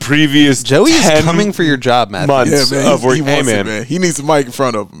than in the previous. Joey is 10 coming for your job, Matt. months Yeah, man. of work. He Hey wants man, it, man. He needs a mic in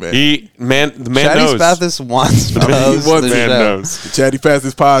front of him, man. the man Chatty knows. Spathis wants to He host wants the Man show. knows. The Chatty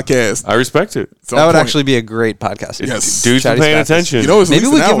Spathis podcast. I respect it. It's on That would point. actually be a great podcast. Yes. Dude's been Chatty paying Spathis. attention. You know, it's at Maybe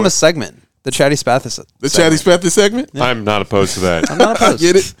least we an give hour. him a segment. The Chatty Spathis. The Chatty Spathis segment. I'm not opposed to that. I'm not I opposed.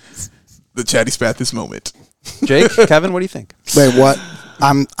 get it. The Chatty Spathis moment. Jake, Kevin, what do you think? Wait, what?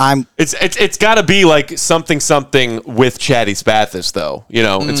 I'm It's got to be like something with Chatty Spathis though. You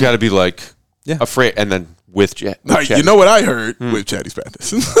know, it's got to be like afraid and then with Chatty. You know what I heard with Chatty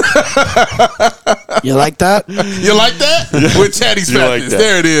Spathis? You like that? You like that? With Chatty You like Spathis. that.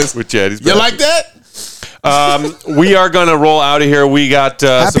 There it is. With Chatty You Spathis. like that? We are going to roll out of here. We got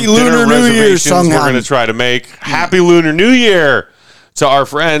Happy some dinner Lunar New Year, reservations we're Sunghan. going to try to make. Happy Lunar New Year to our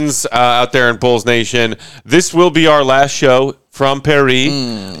friends out there in Bulls Nation. This will be our last show from Paris.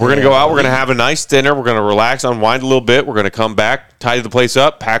 We're going to go out. We're going to have a nice dinner. We're going to relax, unwind a little bit. We're going to come back, tidy the place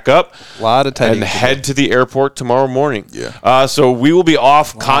up, pack up, A lot of tidying and to do. head to the airport tomorrow morning. Yeah. So we will be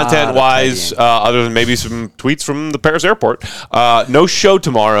off content-wise, other than maybe some tweets from the Paris airport. No show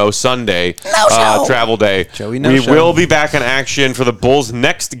tomorrow, Sunday. No show. Travel day. Joey, no we show. will be back in action for the Bulls'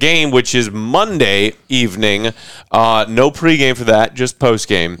 next game, which is Monday evening. No pregame for that, just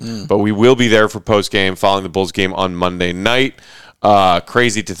postgame. But we will be there for postgame following the Bulls game on Monday night.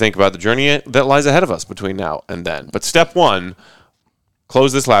 Crazy to think about the journey that lies ahead of us between now and then. But step one,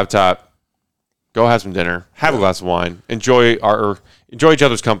 close this laptop, go have some dinner, have a glass of wine, enjoy each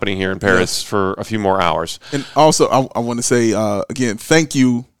other's company here in Paris for a few more hours. And also, I want to say, again, thank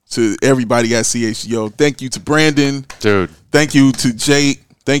you to everybody at CHGO. Thank you to Brandon. Dude. Thank you to Jake.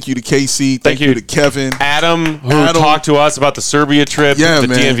 Thank you to Casey. Thank you to Kevin. Adam, who Adam. talked to us about the Serbia trip Yeah, that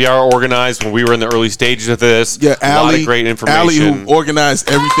man. DNVR organized when we were in the early stages of this. Yeah, a lot Allie. of great information. Allie, who organized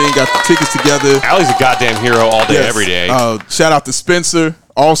everything, got the tickets together. Allie's a goddamn hero all day, Yes. every day. Shout out to Spencer.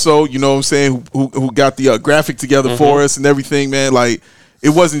 Also, you know what I'm saying, who got the graphic together for us and everything, man. Like, it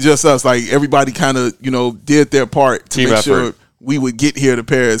wasn't just us. Like, everybody kind of, did their part to Team make effort. sure we would get here to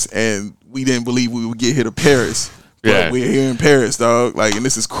Paris, and we didn't believe we would get here to Paris. But Yeah. we're here in Paris, dog. Like, and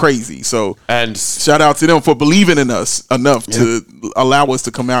this is crazy. So, And shout out to them for believing in us enough to allow us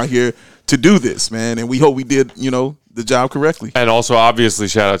to come out here to do this, man. And we hope we did, the job correctly. And also, obviously,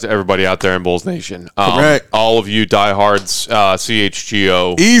 shout out to everybody out there in Bulls Nation. Correct. All of you diehards,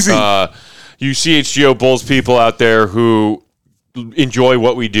 CHGO. Easy. You CHGO Bulls people out there who enjoy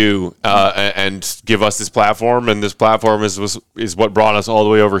what we do and give us this platform. And this platform is what brought us all the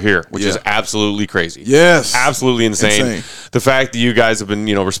way over here, which is absolutely crazy. Yes. Absolutely insane. The fact that you guys have been,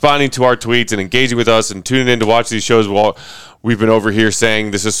 responding to our tweets and engaging with us and tuning in to watch these shows while we've been over here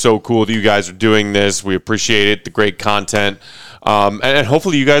saying this is so cool that you guys are doing this. We appreciate it, the great content. And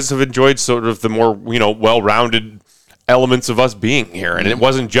hopefully you guys have enjoyed sort of the more, well-rounded elements of us being here. And it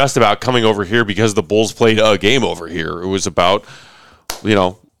wasn't just about coming over here because the Bulls played a game over here. It was about,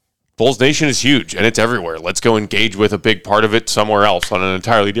 Bulls Nation is huge and it's everywhere. Let's go engage with a big part of it somewhere else on an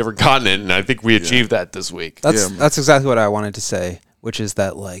entirely different continent. And I think we achieved that this week. That's exactly what I wanted to say, which is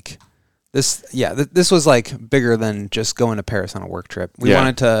that like this was like bigger than just going to Paris on a work trip. We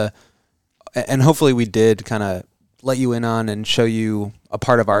wanted to, and hopefully we did kind of let you in on and show you a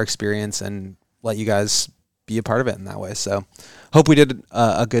part of our experience and let you guys be a part of it in that way. So hope we did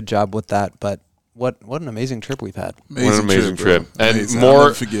a good job with that. But what an amazing trip we've had. What an amazing trip. Bro. And Amazing. I'll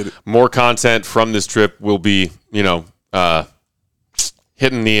never forget it. more content from this trip will be, hitting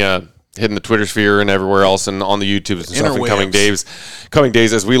the Twitter sphere and everywhere else and on the YouTube and stuff in coming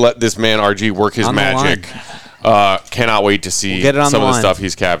days as we let this man RG work his magic. Cannot wait to see some of the stuff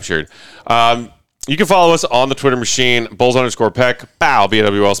he's captured. You can follow us on the Twitter machine, Bulls_Peck, Bow,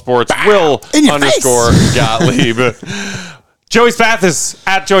 BWL Sports, Will_Gottlieb. Joey Spathis,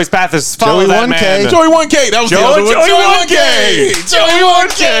 at Joey Spathis. Follow that man. Joey 1K. That was the other one. Joey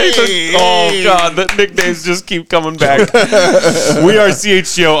 1K. Oh, God. The nicknames just keep coming back. We are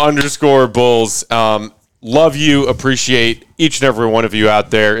CHGO_Bulls. Love you. Appreciate each and every one of you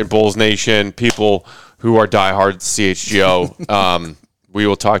out there in Bulls Nation. People who are diehard CHGO. We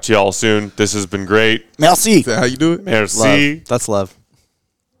will talk to you all soon. This has been great. Merci. Is that how you do it? Merci. Love. That's love.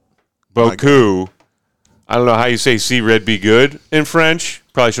 Beaucoup. I don't know how you say "see red be good" in French.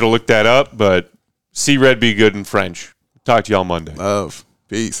 Probably should have looked that up, but "see red be good" in French. Talk to y'all Monday. Love.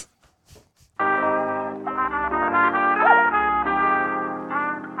 Peace.